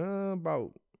went?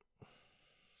 About,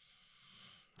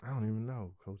 I don't even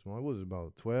know, Coach Mark. What was it,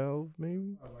 about 12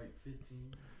 maybe? Like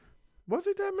 15. Was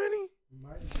it that many?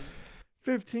 Might be.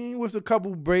 15 with a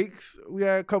couple breaks. We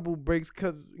had a couple breaks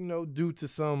because, due to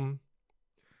some,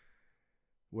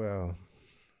 well,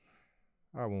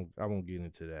 I won't get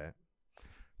into that.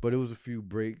 But it was a few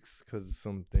breaks because of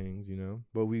some things,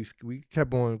 But we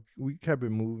kept it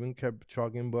moving, kept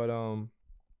trucking. But well,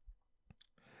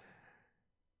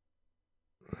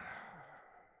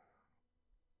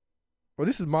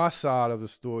 this is my side of the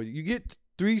story. You get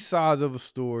 3 sides of a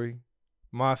story.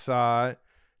 My side.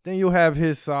 Then you'll have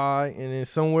his side, and then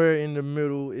somewhere in the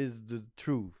middle is the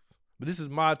truth. But this is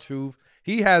my truth.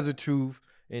 He has a truth,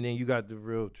 and then you got the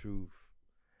real truth.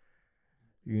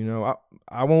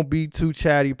 I won't be too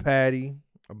chatty patty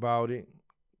about it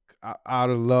out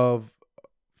of love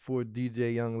for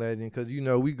DJ Young Legend, because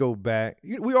we go back.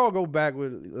 We all go back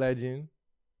with Legend.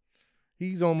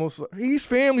 He's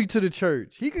family to the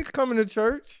church. He could come into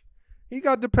church. He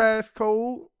got the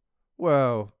passcode.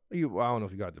 Well, I don't know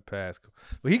if he got the passcode,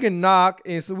 but he can knock,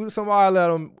 and so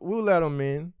we'll let him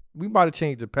in. We might have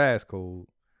changed the passcode,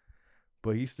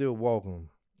 but he's still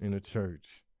welcome in the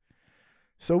church.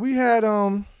 So we had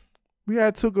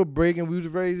took a break, and we was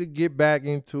ready to get back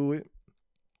into it.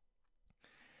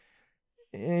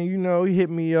 And he hit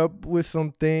me up with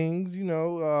some things,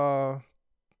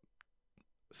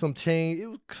 some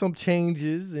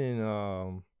changes,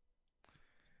 and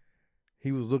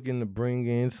he was looking to bring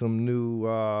in some new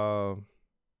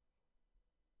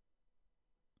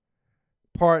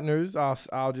partners.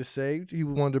 I'll just say he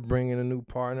wanted to bring in a new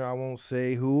partner. I won't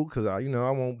say who, cause I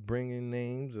won't bring in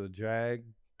names or drag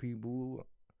people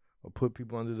or put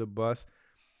people under the bus.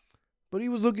 But he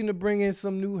was looking to bring in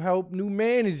some new help, new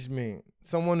management,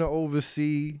 someone to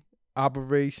oversee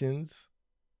operations.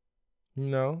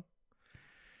 And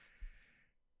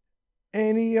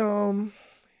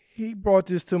he brought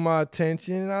this to my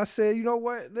attention, and I said, you know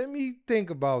what? Let me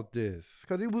think about this,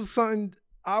 cause it was something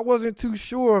I wasn't too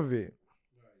sure of it.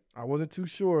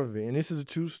 And this is a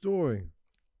true story.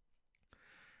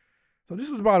 So this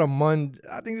was about a Monday.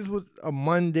 I think this was a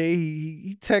Monday.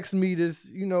 He texted me this,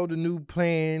 the new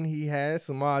plan he had,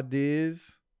 some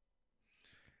ideas.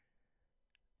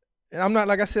 And I'm not,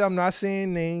 like I said, I'm not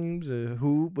saying names or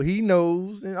who, but he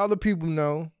knows, and other people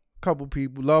know. A couple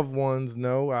people, loved ones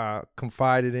know. I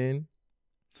confided in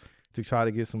to try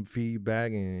to get some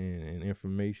feedback and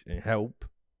information and help.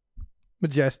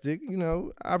 Majestic,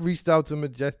 I reached out to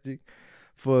Majestic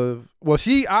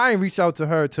I ain't reached out to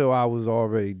her till I was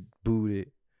already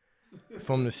booted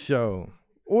from the show.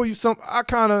 I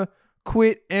kind of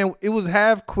quit, and it was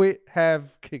half quit, half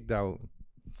kicked out.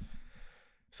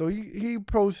 So he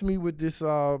approached me with this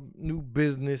new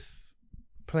business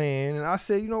plan, and I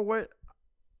said, you know what?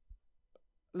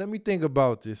 Let me think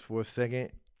about this for a second.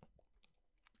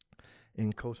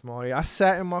 And Coach Marley, I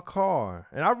sat in my car,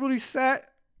 and I really sat.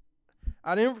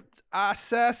 I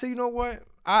said, you know what?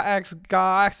 I asked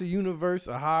God, I asked the universe,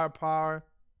 a higher power.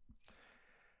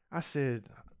 I said,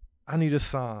 I need a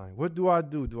sign. What do I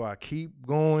do? Do I keep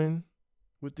going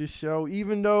with this show?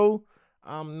 Even though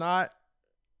I'm not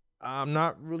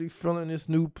really feeling this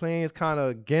new plan. It's kind of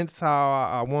against how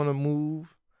I want to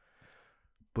move.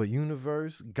 But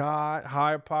universe, God,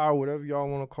 higher power, whatever y'all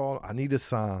want to call it, I need a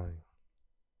sign.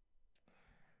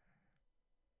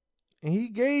 And he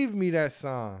gave me that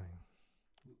sign.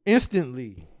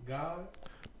 Instantly. God?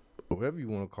 Whatever you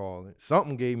want to call it.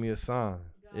 Something gave me a sign.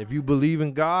 God. If you believe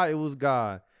in God, it was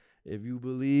God. If you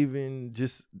believe in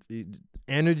just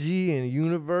energy and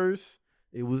universe,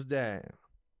 it was that.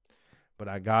 But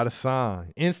I got a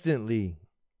sign. Instantly.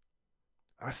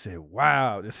 I said,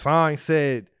 wow. The sign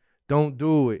said, don't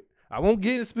do it. I won't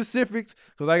get into specifics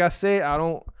because like I said,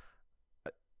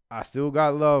 I still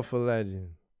got love for Legend.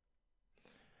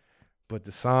 But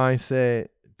the sign said,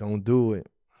 don't do it.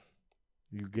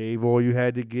 You gave all you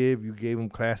had to give. You gave them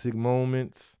classic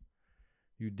moments.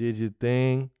 You did your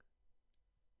thing.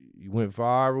 You went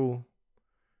viral.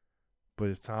 But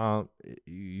it's time.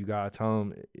 You got to tell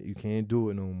him you can't do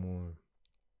it no more.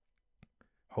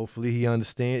 Hopefully he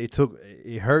understands.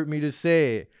 It hurt me to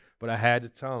say it, but I had to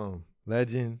tell him,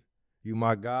 Legend, you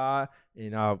my guy,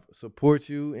 and I'll support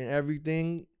you in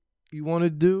everything you want to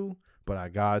do, but I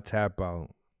got to tap out.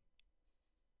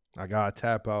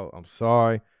 I'm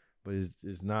sorry. But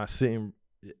it's not sitting.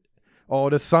 All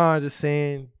the signs are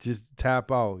saying just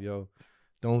tap out, yo.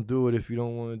 Don't do it if you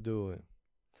don't want to do it.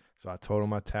 So I told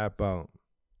him I tap out.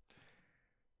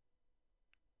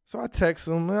 So I text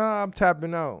him, I'm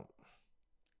tapping out.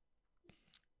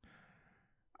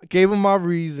 I gave him my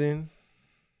reason.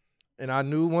 And I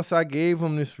knew once I gave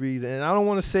him this reason, and I don't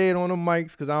want to say it on the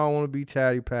mics because I don't want to be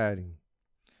chatty-patty.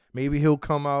 Maybe he'll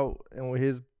come out and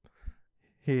with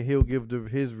he'll give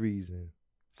his reason.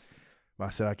 But I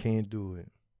said, I can't do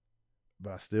it.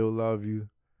 But I still love you.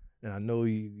 And I know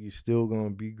you're still going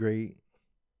to be great.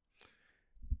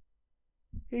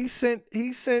 He sent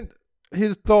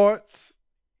his thoughts.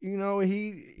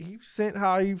 He sent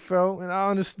how he felt. And I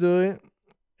understood.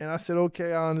 And I said,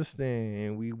 okay, I understand.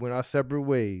 And we went our separate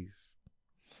ways.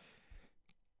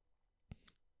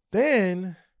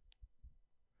 Then,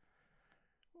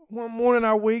 one morning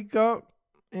I wake up.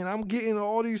 And I'm getting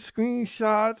all these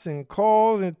screenshots and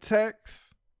calls and texts.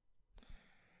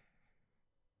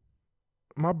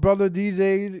 My brother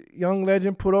DJ, Young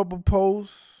Legend, put up a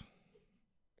post.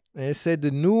 And it said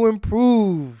the new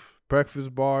improved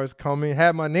breakfast bar is coming.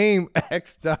 Had my name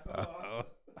X'd out.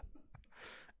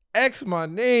 X my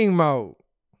name out.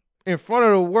 In front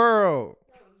of the world.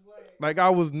 Like I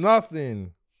was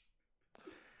nothing.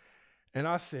 And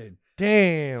I said,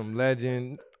 damn,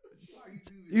 Legend.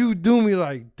 You do me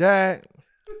like that.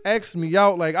 X me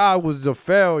out like I was a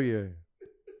failure.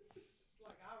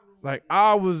 Like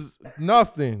I was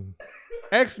nothing.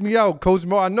 X me out, Coach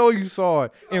Mo. I know you saw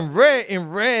it. In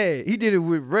red. He did it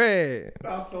with red.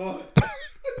 I saw it.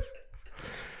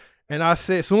 And I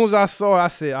said, as soon as I saw it, I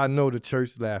said, I know the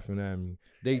church laughing at me.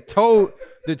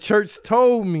 The church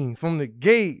told me from the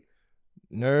gate,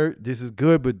 nerd, this is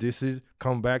good, but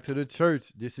come back to the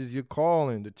church. This is your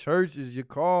calling. The church is your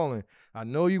calling. I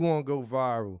know you want to go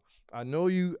viral. I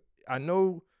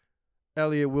know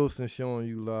Elliot Wilson showing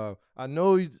you love. I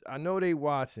know they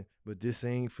watching, but this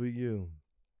ain't for you.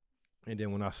 And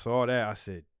then when I saw that, I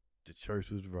said, the church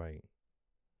was right.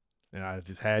 And I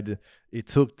just had to, it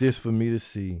took this for me to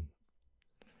see.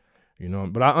 You know,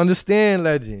 but I understand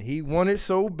Legend. He wanted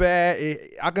so bad.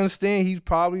 I can understand he's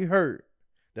probably hurt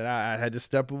that I had to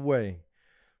step away.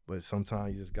 But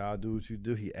sometimes you just gotta do what you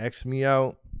do. He X'd me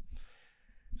out.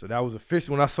 So that was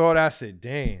official. When I saw that, I said,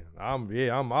 damn,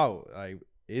 I'm out. Like,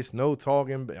 it's no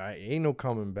talking, ain't no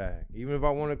coming back. Even if I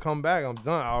want to come back, I'm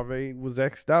done. I already was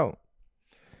X'd out.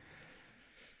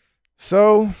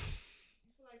 So Like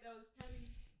that was petty.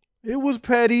 it was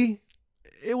petty.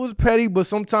 It was petty, but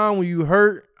sometimes when you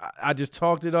hurt, I just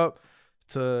talked it up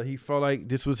to he felt like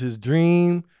this was his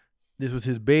dream, this was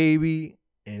his baby,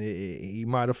 and he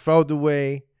might have felt the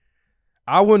way.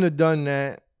 I wouldn't have done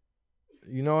that.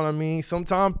 You know what I mean?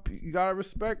 Sometimes you gotta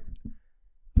respect.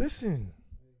 Listen,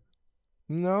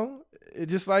 you know,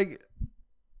 it's just like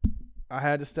I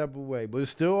had to step away, but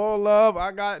it's still all love.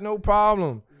 I got no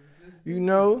problem. You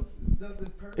know,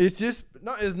 it's just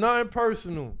it's nothing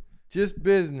personal, just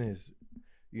business.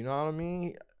 You know what I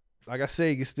mean? Like I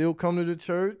say, you can still come to the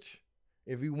church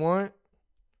if you want.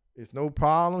 It's no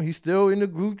problem. He's still in the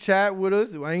group chat with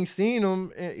us. I ain't seen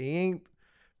him. He ain't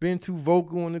been too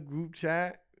vocal in the group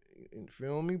chat. You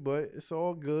feel me? But it's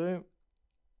all good.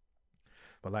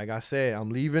 But like I said, I'm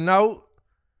leaving out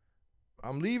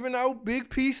big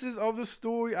pieces of the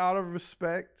story out of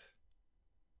respect.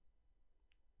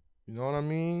 You know what I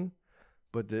mean?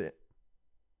 But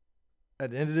at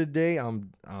the end of the day,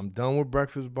 I'm done with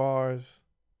breakfast bars.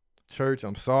 Church,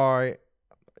 I'm sorry.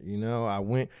 You know, I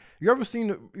went. You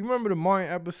remember the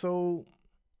Martin episode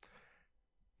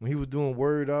when he was doing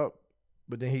Word Up,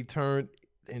 but then he turned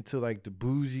into like the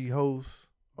bougie host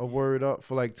of Word Up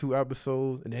for like 2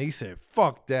 episodes, and then he said,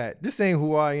 "Fuck that. This ain't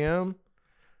who I am.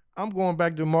 I'm going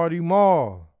back to Marty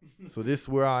Marl." So this is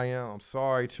where I am. I'm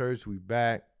sorry, church. We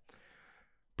back.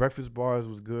 Breakfast bars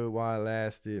was good while it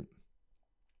lasted,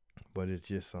 but it's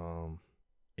just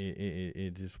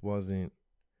it just wasn't.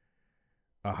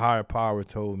 A higher power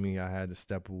told me I had to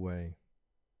step away.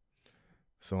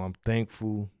 So I'm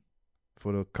thankful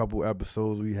for the couple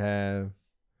episodes we have.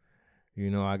 You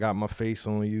know, I got my face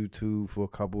on YouTube for a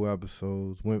couple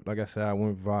episodes. Like I said, I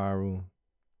went viral.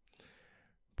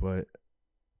 But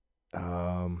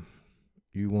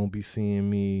you won't be seeing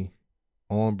me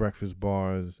on breakfast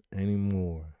bars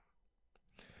anymore.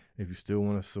 If you still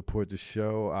want to support the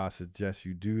show, I suggest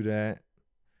you do that.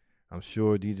 I'm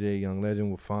sure DJ Young Legend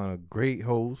will find a great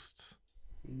host.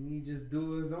 He just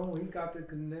do his own. He got the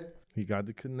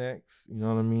connects. You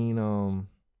know what I mean?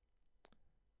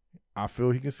 I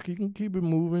feel he can keep it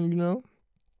moving, you know.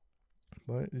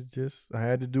 But it's just I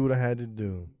had to do what I had to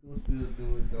do. We'll still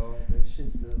do it, dog. That shit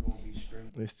still gonna be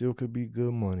straight. It still could be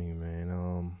good money,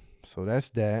 man. So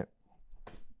that's that.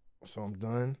 So I'm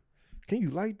done. Can you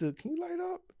light up?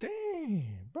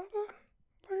 Damn, brother.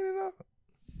 Light it up.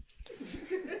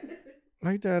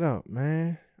 Light that up,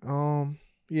 man.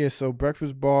 Yeah, so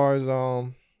breakfast bars,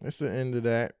 that's the end of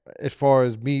that. As far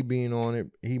as me being on it,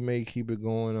 he may keep it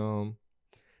going.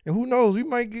 And who knows, we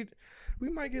might get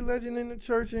Legend in the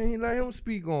church and he let him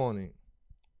speak on it.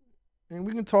 And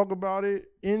we can talk about it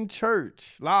in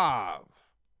church, live,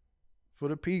 for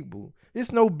the people.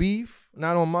 It's no beef,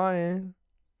 not on my end.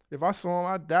 If I saw him,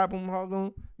 I'd dap him, hug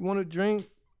him. You want a drink?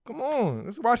 Come on,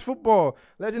 let's watch football.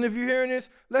 Legend, if you're hearing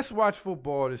this, let's watch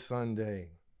football this Sunday.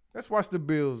 Let's watch the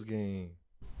Bills game.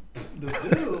 The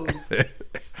Bills?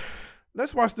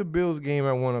 Let's watch the Bills game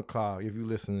at 1 o'clock if you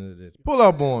listening to this. Pull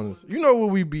up on us. You know where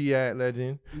we be at,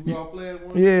 Legend. You gonna play at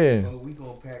 1? Yeah. Oh, we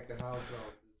gonna pack the house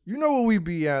out. You know where we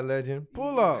be at, Legend.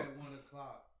 Pull up. At 1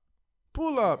 o'clock.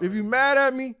 Pull up. If you mad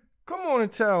at me, come on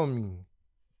and tell me.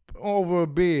 Over a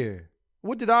beer.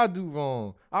 What did I do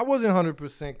wrong? I wasn't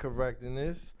 100% correct in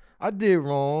this. I did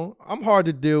wrong. I'm hard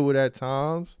to deal with at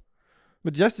times.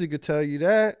 Majestic could tell you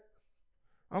that.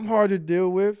 I'm hard to deal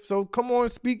with. So come on,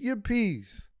 speak your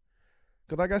piece.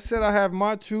 Because like I said, I have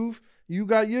my truth. You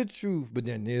got your truth. But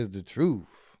then there's the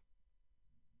truth.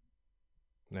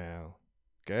 Now,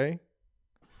 okay?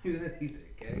 He said,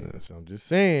 okay. So I'm just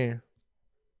saying.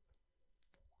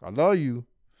 I love you.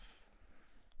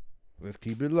 Let's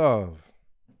keep it love.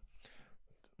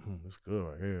 That's good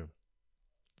right here.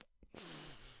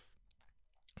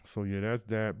 So yeah, that's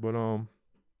that. But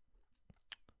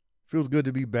feels good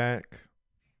to be back.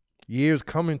 Year's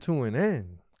coming to an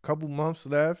end. Couple months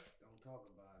left. Don't talk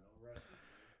about it.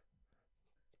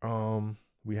 Don't rush it.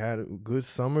 We had a good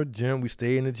summer. Gym. We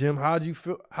stayed in the gym. How'd you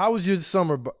feel? How was your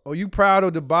summer? Are you proud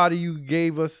of the body you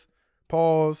gave us?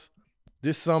 Pause.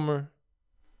 This summer.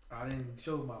 I didn't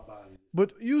show my body.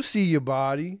 But you see your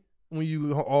body when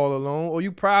you all alone, or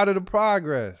you proud of the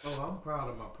progress. Oh, I'm proud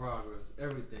of my progress.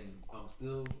 Everything. I'm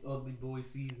still ugly boy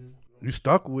season. You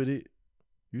stuck with it.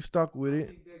 You stuck with I it.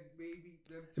 think that maybe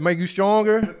It make you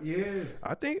stronger. Yeah.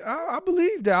 I think I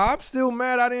believe that. I'm still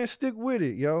mad I didn't stick with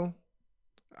it, yo.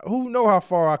 Who know how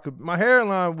far I could? My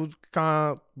hairline was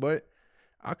kind of, but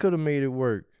I could have made it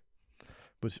work.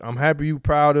 But I'm happy you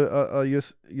proud of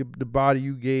the body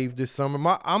you gave this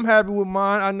summer. I'm happy with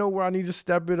mine. I know where I need to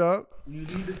step it up. You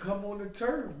need to come on the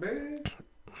turf, man.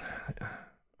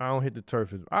 I don't hit the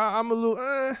turf. I'm a little,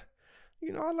 I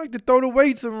like to throw the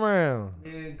weights around.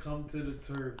 Man, come to the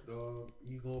turf, dog.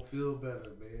 You gonna feel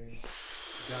better, man. You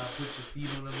gotta put your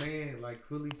feet on the land, like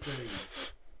Philly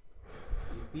say.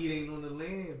 Your feet ain't on the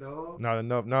land, dog.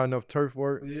 Not enough turf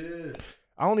work. Yeah.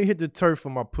 I only hit the turf for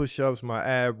my push-ups, my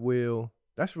ab wheel.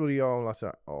 That's really all I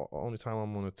said. Only time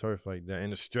I'm on the turf like that,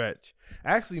 and the stretch.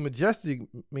 Actually, Majestic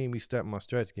made me step my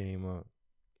stretch game up.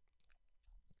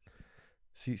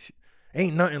 See,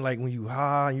 ain't nothing like when you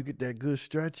high and you get that good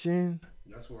stretch in.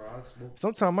 That's where I smoke.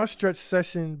 Sometimes my stretch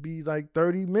session be like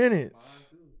 30 minutes.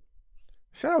 Mine too.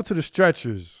 Shout out to the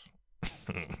stretchers.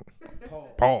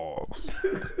 Pause.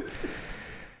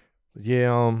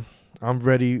 Yeah, I'm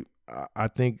ready. I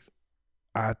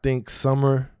think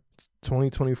summer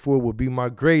 2024 will be my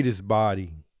greatest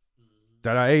body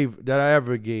that I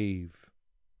ever gave.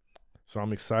 So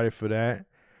I'm excited for that.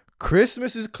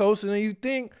 Christmas is closer than you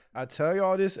think. I tell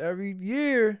y'all this every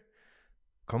year.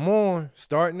 Come on,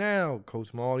 start now,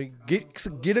 Coach Marty.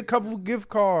 Get a couple gift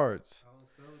cards.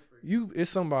 It's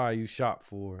somebody you shop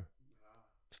for.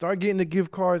 Start getting the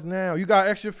gift cards now. You got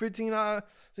extra $15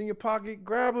 in your pocket.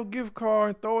 Grab a gift card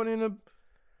and throw it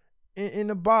in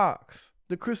the box,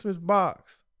 the Christmas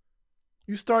box.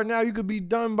 You start now, you could be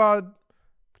done by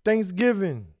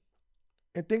Thanksgiving.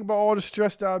 And think about all the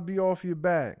stress that'll be off your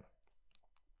back.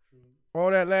 All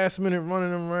that last minute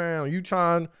running around.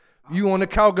 You on the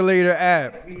calculator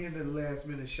app. Being the last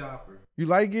minute shopper. You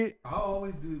like it? I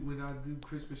always do when I do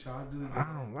Christmas shop. I do it. I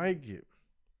don't like it.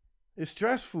 It's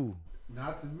stressful.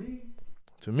 Not to me.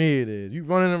 To me it is. You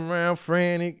running around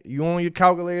frantic. You on your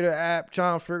calculator app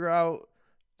trying to figure out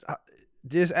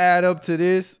this add up to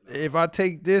this. If I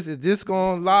take this, is this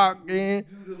gonna lock in?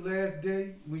 Do the last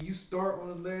day when you start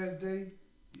on the last day.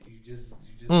 You just.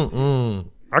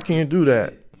 I can't do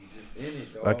that. You just in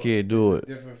it, dog. I can't do it.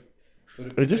 It's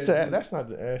It's just that's not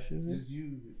the ashes. Just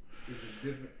use it.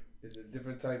 It's a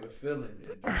different type of feeling.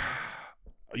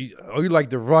 You like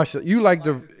the rush? You like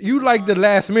the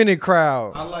last minute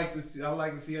crowd? I like to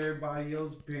see everybody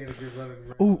else panicking running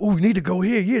around. Ooh, we need to go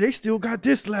here. Yeah, they still got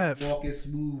this left. Walking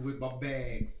smooth with my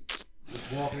bags.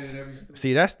 Just walking in every store.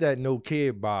 See, that's that no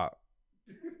kid bop.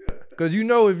 Cause you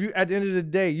know, if you at the end of the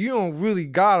day, you don't really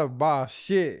gotta buy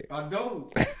shit. I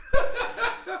don't.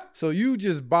 So you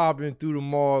just bobbing through the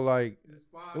mall like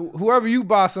whoever you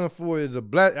buy something for is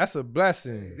that's a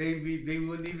blessing. They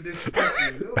wouldn't even expect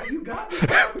it. Oh, you got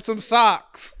this. Some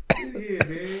socks. Yeah,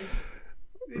 man.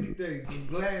 Anything, some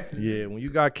glasses. Yeah, when you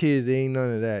got kids, there ain't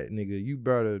none of that, nigga.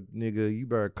 You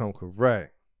better come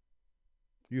correct.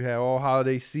 You had all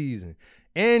holiday season.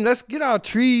 And let's get our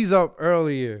trees up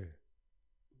earlier.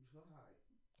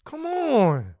 Come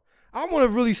on. I want to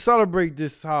really celebrate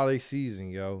this holiday season,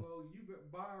 yo. Well, you better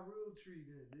buy a real tree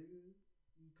then, nigga.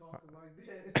 You talking like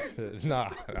that?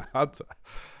 Nah,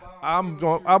 I'm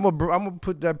gonna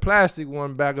put that plastic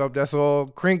one back up. That's all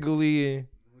crinkly and.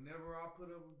 Whenever I put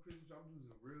up a Christmas, I'm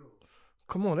using real.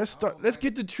 Come on, let's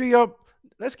get the tree up.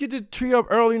 Let's get the tree up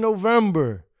early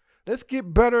November. Let's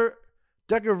get better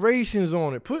decorations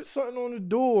on it. Put something on the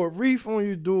door, wreath on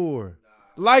your door,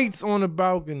 lights on the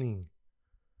balcony.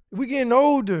 We getting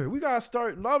older. We gotta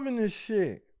start loving this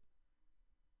shit.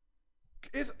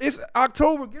 It's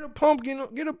October. Get a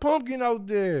pumpkin out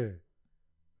there.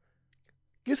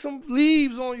 Get some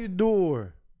leaves on your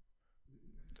door.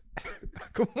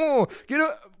 Come on,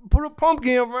 put a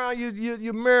pumpkin around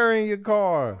your mirror in your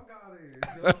car.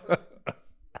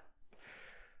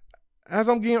 As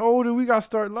I'm getting older, we gotta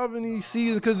start loving these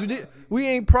seasons because we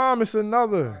ain't promised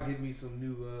another. Give me some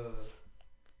new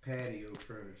patio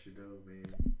furniture though, man.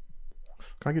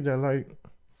 Can I get that light?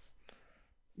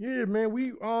 Yeah, man,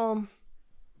 we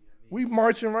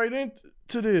marching right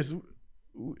into this.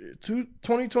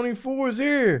 2024 is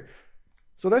here.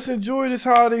 So let's enjoy this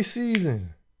holiday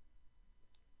season.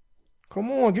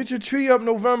 Come on, get your tree up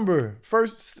November.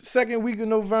 Second week of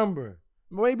November.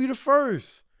 Maybe the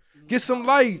first. Get some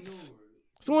lights.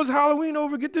 As soon as Halloween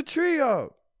over, get the tree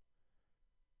up.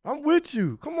 I'm with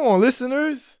you. Come on,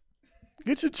 listeners.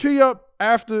 Get your tree up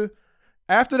after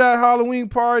that Halloween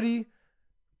party.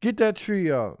 Get that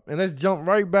tree up, and let's jump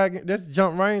right back. Let's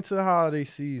jump right into the holiday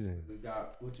season.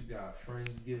 What you got?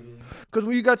 Friendsgiving. Cause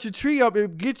when you got your tree up,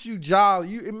 it gets you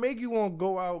jolly. It make you want to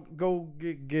go out, go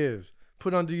get gifts,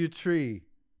 put under your tree,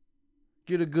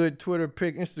 get a good Twitter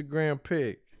pic, Instagram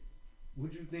pic.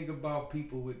 What you think about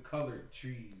people with colored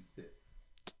trees?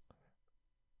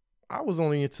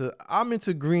 I'm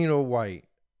into green or white.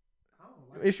 I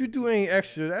don't like If you do any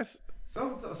extra, that's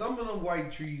some of them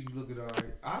white trees be looking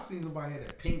alright. I seen somebody had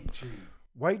a pink tree.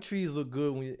 white trees look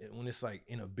good when it's like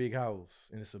in a big house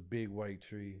and it's a big white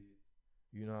tree.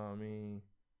 You know what I mean?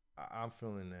 I'm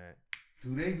feeling that.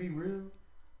 Do they be real?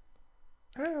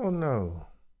 Hell no.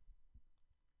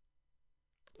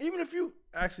 Even if you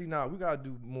actually we gotta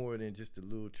do more than just a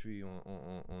little tree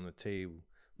on the table.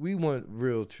 We want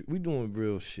real we doing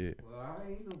real shit. Well, I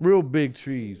ain't no real big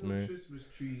trees, man. Christmas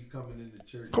trees coming in the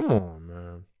church. Come on,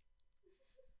 man.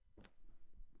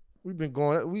 We've been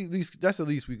going. That's the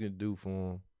least we can do for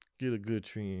them. Get a good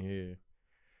tree in here.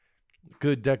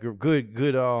 Good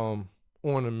good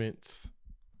ornaments.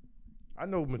 I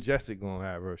know Majestic gonna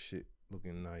have her shit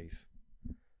looking nice.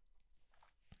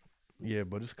 Yeah,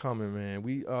 but it's coming, man.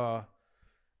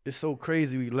 It's so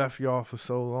crazy we left y'all for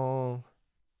so long.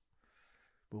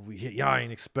 But y'all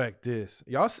ain't expect this.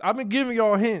 I've been giving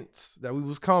y'all hints that we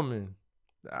was coming.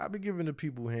 I've been giving the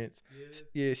people hints.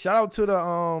 Yeah, shout out to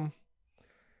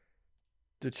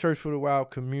the Church for the Wild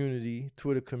community,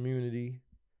 Twitter community.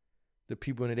 The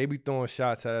people in it, they be throwing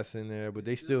shots at us in there, but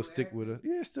they still stick with us.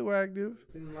 Yeah, it's still active.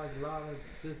 It seems like a lot of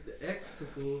since the X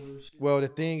took over. Shit. Well, the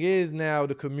thing is now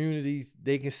the communities,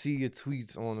 they can see your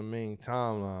tweets on the main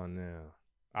timeline now.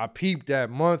 I peeped that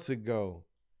months ago.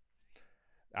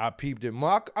 I peeped it.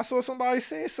 I saw somebody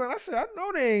saying something. I said, I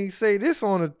know they ain't say this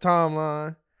on the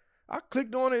timeline. I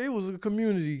clicked on it. It was a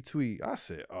community tweet. I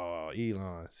said, oh,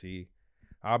 Elon, see.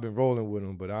 I've been rolling with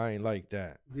him, but I ain't like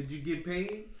that. Did you get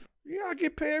paid? Yeah, I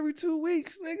get paid every 2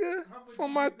 weeks, nigga, for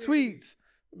my tweets.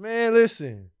 Man,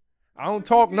 listen. I don't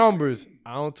talk numbers.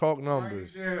 I don't talk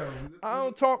numbers.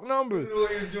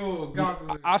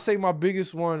 I say my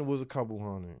biggest one was a couple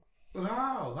hundred. Well,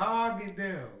 how? How I get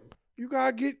down? You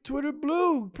gotta get Twitter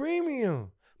Blue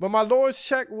Premium. But my lowest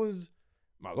check was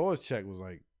like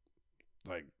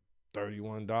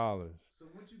 $31. So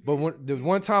what you But the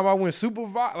one time I went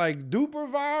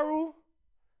duper viral,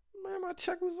 man, my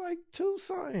check was like $2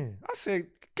 something. I said,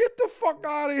 get the fuck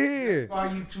out of here. That's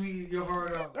why you tweeted your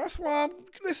heart out. That's why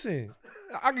listen,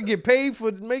 I can get paid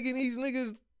for making these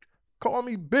niggas call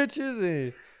me bitches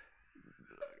and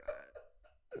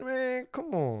man,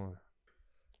 come on.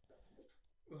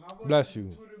 Bless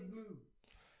you.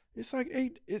 It's like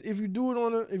 $8. If you do it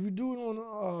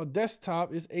on a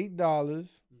desktop, it's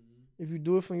 $8. If you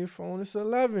do it from your phone, it's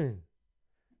 $11.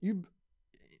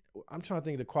 I'm trying to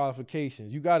think of the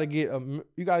qualifications. You gotta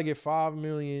get 5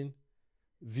 million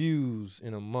views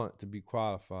in a month to be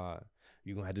qualified.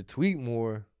 You're gonna have to tweet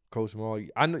more, Coach Maul.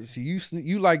 I know. See,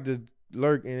 you like to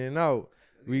lurk in and out.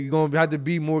 We're gonna have to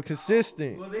be more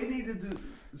consistent. Well, they need to do.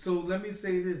 So let me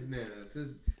say this now,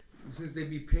 since they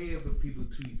be paying for people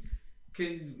tweets,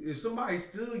 if somebody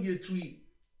steal your tweet?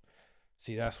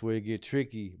 See, that's where it get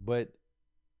tricky. But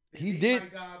he they did.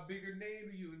 Might got a bigger name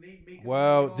than you, and they make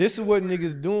this is what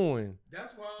niggas doing.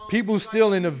 That's why people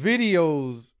stealing the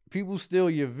videos. People steal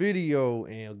your video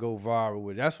and go viral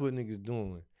with it. That's what niggas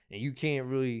doing. And you can't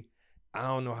really. I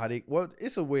don't know how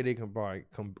it's a way they can probably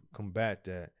combat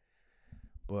that.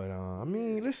 But I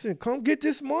mean, listen, come get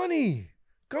this money.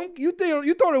 You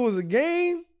thought it was a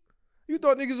game? You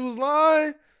thought niggas was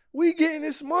lying? We getting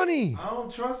this money. I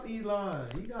don't trust Elon.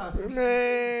 He got some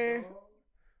man.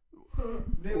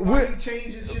 Then why you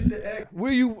change his shit to X?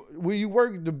 Where you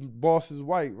work, the boss is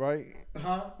white, right?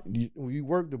 Huh? You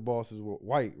work, the boss is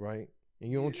white, right?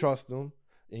 And you don't trust them,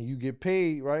 and you get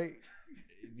paid, right?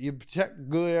 You check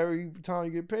good every time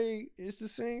you get paid. It's the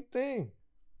same thing.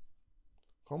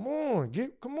 Come on,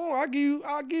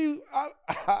 I'll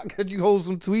get you hold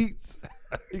some tweets.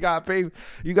 You gotta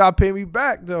pay me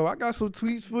back though. I got some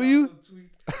tweets for you. Got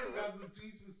some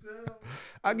tweets for sale.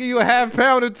 I'll give you a half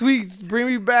pound of tweets. Bring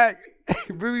me back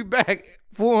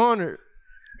 400.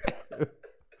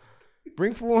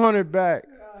 Bring 400 back.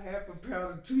 Half a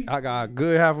pound of tweets. I got a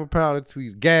good half a pound of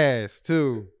tweets. Gas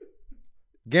too.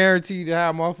 Guaranteed to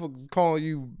have motherfuckers calling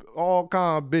you all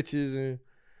kind of bitches and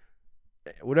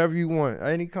whatever you want.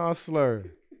 Any kind of slur.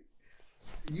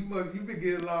 You been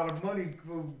getting a lot of money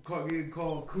for getting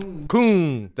called coon.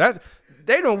 Coon.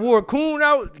 They done wore coon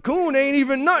out. Coon ain't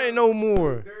even nothing no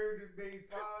more. Made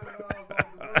 $5 off the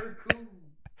word coon.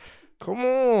 Come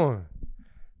on.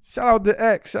 Shout out to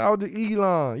X. Shout out to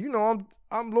Elon. You know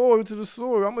I'm loyal to the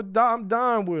story. I'm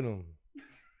dying with him.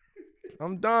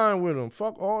 I'm done with them.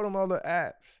 Fuck all them other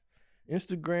apps.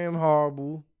 Instagram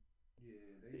horrible.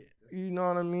 You know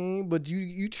what I mean? But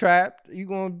you trapped. You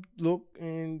gonna look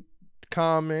and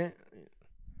comment.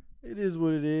 It is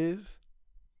what it is.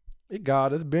 It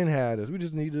got us, been had us. We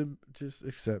just need to just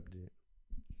accept it.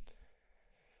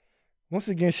 Once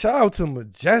again, shout out to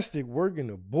Majestic working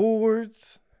the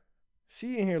boards.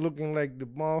 She in here looking like the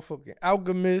motherfucking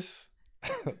alchemist.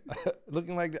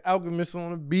 Looking like the alchemist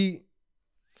on the beat.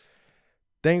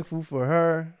 Thankful for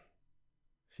her.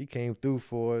 She came through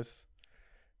for us.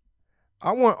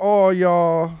 I want all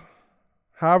y'all,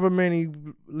 however many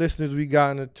listeners we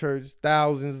got in the church,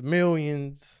 thousands,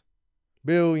 millions,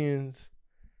 billions.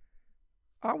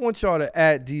 I want y'all to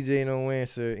at DJ No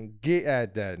Answer and get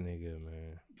at that nigga,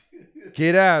 man.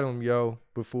 Get at him, yo,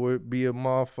 before it be a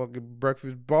motherfucking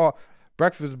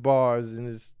breakfast bars in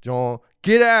this joint.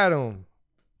 Get at him.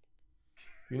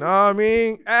 You know what I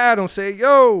mean? At him, say,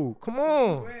 yo, come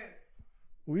on.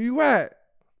 Where you at?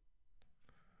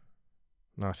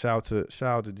 Nah, shout out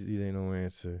to DJ No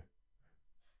Answer.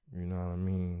 You know what I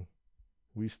mean?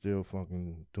 We still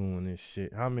fucking doing this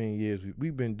shit. How many years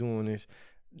we been doing this?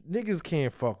 Niggas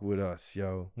can't fuck with us,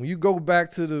 yo. When you go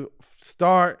back to the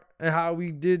start and how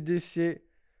we did this shit,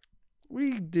 bro,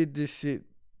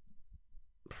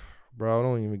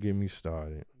 don't even get me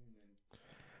started.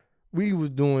 We was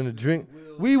doing the drink.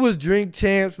 We was drink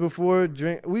champs before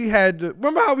drink. We had to,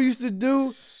 remember how we used to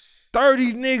do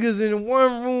 30 niggas in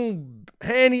one room,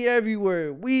 Henny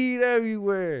everywhere, weed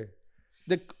everywhere.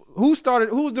 Who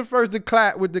was the first to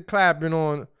clap with the clapping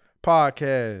on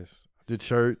podcast? The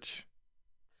church.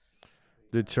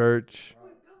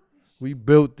 We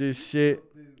built this shit.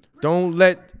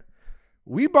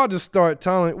 We about to start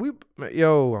telling,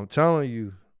 I'm telling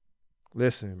you,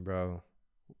 listen, bro.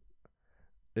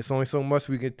 It's only so much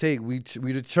we can take. We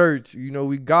the church, you know,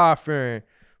 we God-fearing.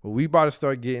 But we about to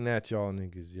start getting at y'all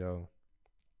niggas, yo.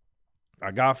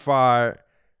 I got fired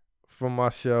from my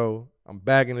show. I'm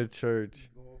back in the church.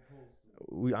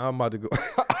 I'm about to go.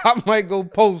 I might go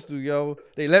postal, yo.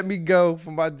 They let me go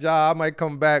from my job. I might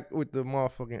come back with the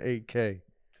motherfucking AK.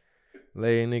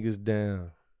 Laying niggas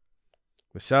down.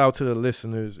 But shout out to the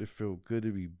listeners. It feel good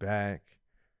to be back.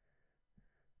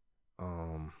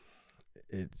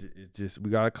 It just, we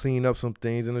gotta clean up some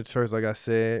things in the church. Like I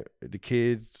said, the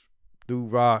kids threw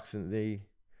rocks and they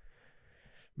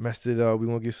messed it up. We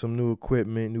gonna get some new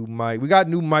equipment, new mic. We got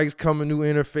new mics coming, new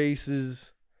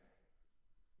interfaces.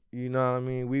 You know what I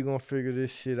mean? We gonna figure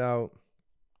this shit out.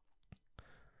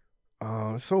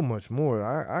 So much more.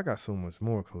 I got so much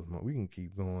more, Coach Mark. We can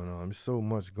keep going on. There's so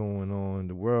much going on.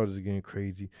 The world is getting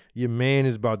crazy. Your man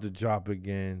is about to drop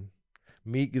again.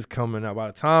 Meek is coming out. By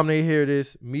the time they hear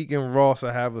this, Meek and Ross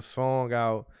will have a song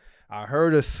out. I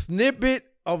heard a snippet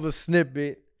of a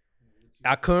snippet.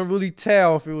 I couldn't really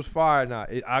tell if it was fire or not.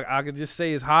 I could just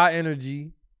say it's high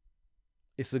energy.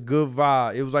 It's a good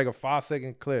vibe. It was like a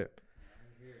 5-second clip.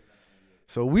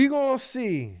 So we gonna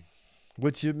see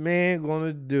what your man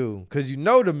gonna do. Cause you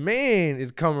know the man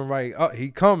is coming right up.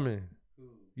 He coming.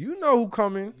 You know who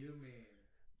coming.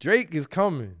 Drake is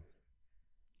coming.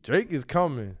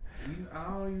 I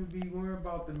don't even be worried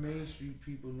about the Main Street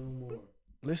people no more.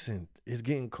 Listen, it's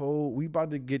getting cold. We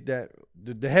about to get that.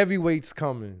 The heavyweights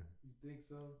coming. You think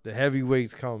so? The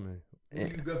heavyweights coming. Who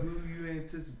you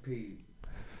anticipate?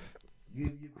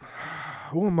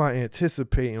 Who am I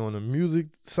anticipating on the music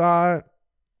side?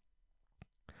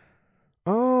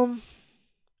 You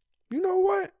know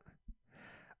what?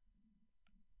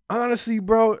 Honestly,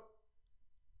 bro,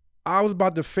 I was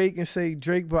about to fake and say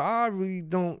Drake, but I really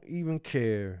don't even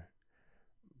care.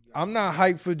 I'm not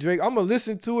hyped for Drake. I'm gonna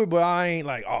listen to it, but I ain't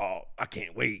like, oh, I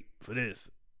can't wait for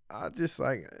this. I just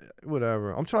like,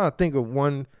 whatever. I'm trying to think of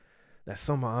one that's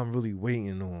somebody I'm really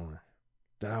waiting on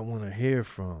that I want to hear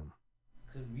from.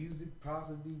 Could music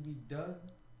possibly be done?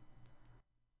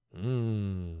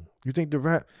 You think the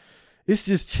rap? It's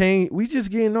just changed. We just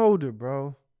getting older,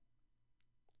 bro.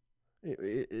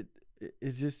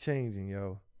 It's just changing,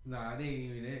 yo. Nah, it ain't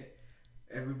even that.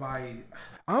 Everybody.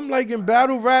 I'm liking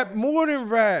battle rap more than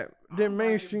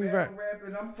mainstream rap.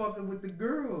 And I'm fucking with the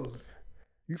girls.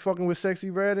 You fucking with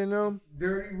Sexy Red and them?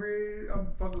 Dirty Red. I'm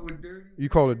fucking with Dirty. You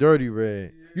call her Dirty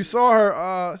Red. Yeah. You saw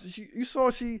her. She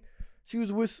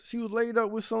was laid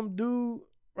up with some dude,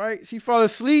 right? She fell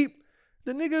asleep.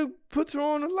 The nigga puts her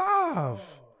on the live.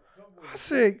 I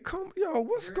said,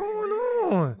 what's going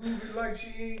on? Like she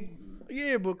ain't.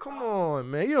 Yeah, but come on,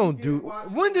 man. You don't do.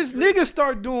 When does niggas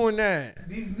start doing that?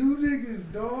 These new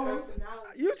niggas, dog.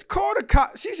 You call the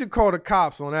cops. She should call the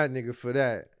cops on that nigga for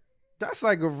that. That's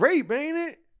like a rape, ain't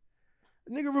it?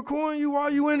 Nigga recording you while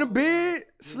you in the bed,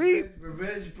 sleep.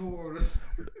 Revenge porn.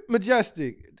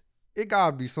 Majestic. It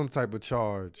gotta be some type of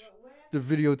charge. What To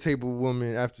videotape a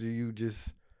woman after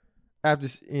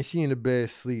and she in the bed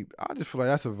sleep. I just feel like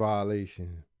that's a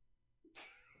violation.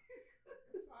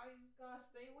 That's why you just gotta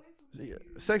stay away from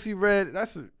me. Sexy Red,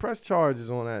 press charges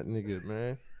on that nigga,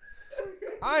 man.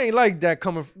 I ain't like that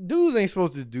coming. Dudes ain't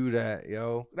supposed to do that,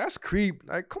 yo. That's creep.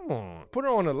 Like, come on, put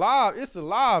her on the live. It's a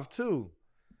live too.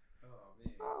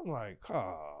 I'm like,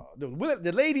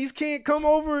 the ladies can't come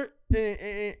over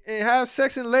and have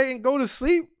sex and lay and go to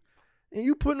sleep, and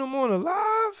you putting them on a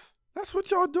live? That's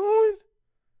what y'all doing?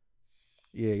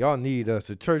 Yeah, y'all need us.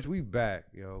 The church, we back,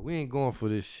 yo. We ain't going for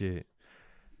this shit.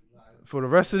 For the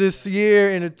rest of this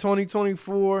year into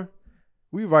 2024,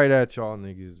 we right at y'all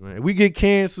niggas, man. If we get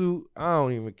canceled, I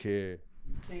don't even care.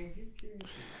 You can't get canceled.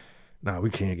 Nah, we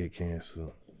can't get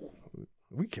canceled.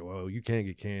 You can't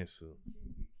get canceled.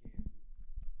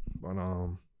 But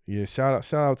yeah,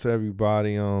 shout out to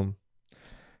everybody.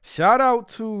 Shout out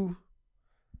to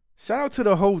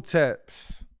the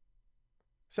Hoteps.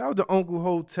 Shout out to Uncle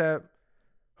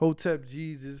Hotep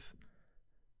Jesus.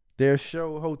 Their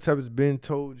show, Hotep's Been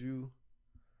Told You.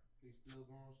 They still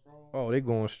going strong. Oh, they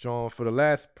going strong. For the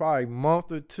last probably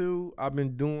month or two, I've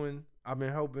been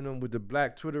helping them with the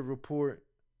Black Twitter report.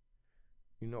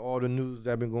 You know, all the news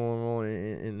that been going on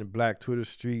in the Black Twitter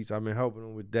streets. I've been helping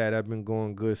them with that. I've been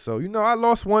going good. So, you know, I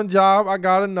lost one job. I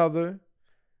got another.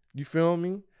 You feel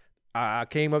me? I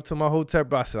came up to my hotel,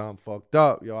 but I said, I'm fucked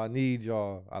up. Yo, I need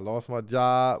y'all. I lost my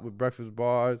job with Breakfast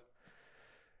Bars.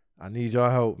 I need y'all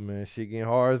help, man. Shit getting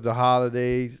hard as the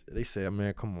holidays. They said,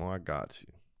 man, come on, I got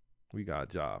you. We got a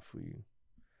job for you.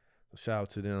 So shout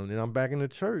out to them. Then I'm back in the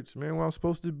church, man, where I'm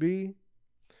supposed to be.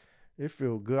 It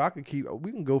feel good.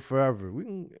 We can go forever.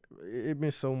 It been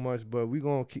so much, but we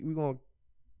gonna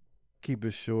keep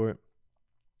it short.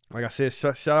 Like I said,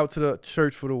 shout out to the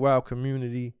Church for the Wild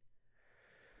community.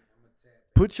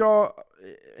 Put y'all,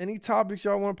 any topics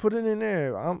y'all want to put it in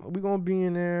there. We gonna be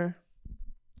in there.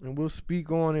 And we'll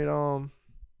speak on it.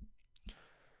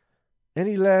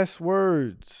 Any last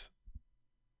words,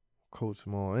 Coach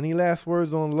Maul? Any last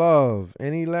words on love?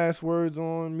 Any last words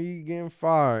on me getting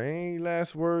fired? Any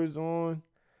last words on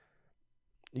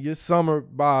your summer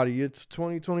body, your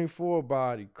 2024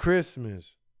 body,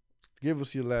 Christmas? Give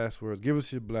us your last words. Give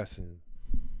us your blessing.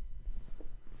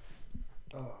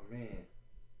 Oh man,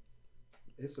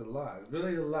 it's a lot.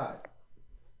 Really a lot.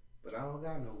 But I don't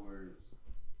got no words.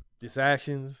 Just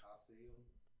actions. I'll say them.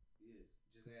 Yeah,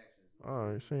 just actions. All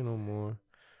right, say no more.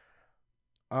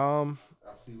 I'll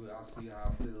see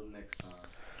how I feel next time.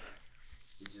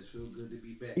 It just feels good to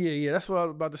be back. Yeah, that's what I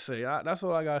was about to say. That's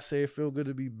all I gotta say. It feel good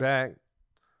to be back.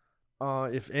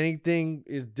 If anything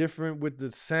is different with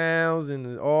the sounds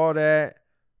and all that,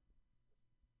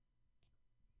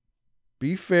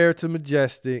 be fair to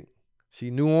Majestic. She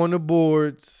new on the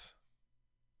boards.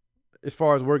 As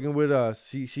far as working with us,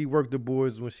 she worked the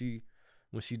boards when she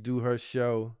do her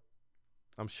show.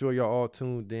 I'm sure y'all all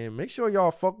tuned in. Make sure y'all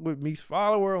fuck with me.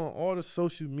 Follow her on all the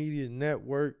social media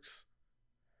networks.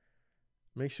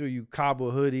 Make sure you cop a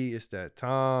hoodie. It's that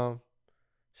time.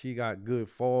 She got good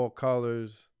fall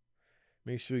colors.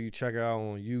 Make sure you check her out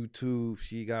on YouTube.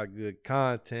 She got good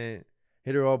content.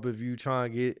 Hit her up if you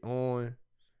trying to get on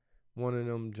one of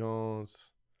them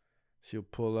Jones. She'll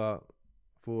pull up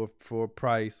for a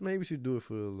price. Maybe she'll do it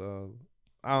for the love.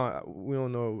 We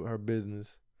don't know her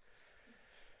business.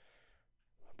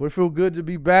 But it feel good to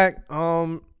be back.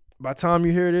 By the time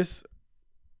you hear this,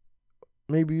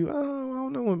 maybe I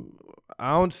don't know.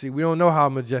 We don't know how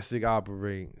Majestic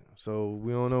operate. So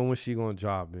we don't know when she gonna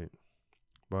drop it.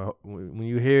 But when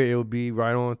you hear it, it'll be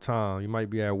right on time. You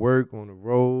might be at work, on the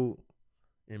road,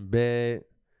 in bed.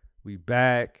 We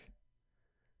back.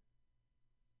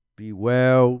 Be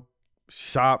well.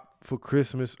 Shop for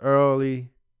Christmas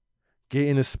early. Get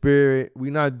in the spirit. We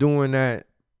not doing that.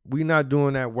 We not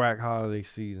doing that whack holiday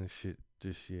season shit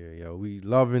this year, yo. We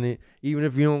loving it. Even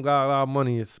if you don't got a lot of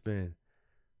money to spend.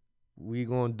 We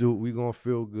gonna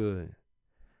feel good.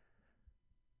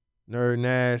 Nerd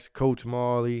Nash, Coach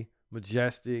Marley,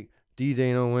 Majestic,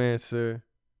 DJ No Answer.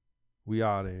 We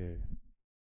out of here.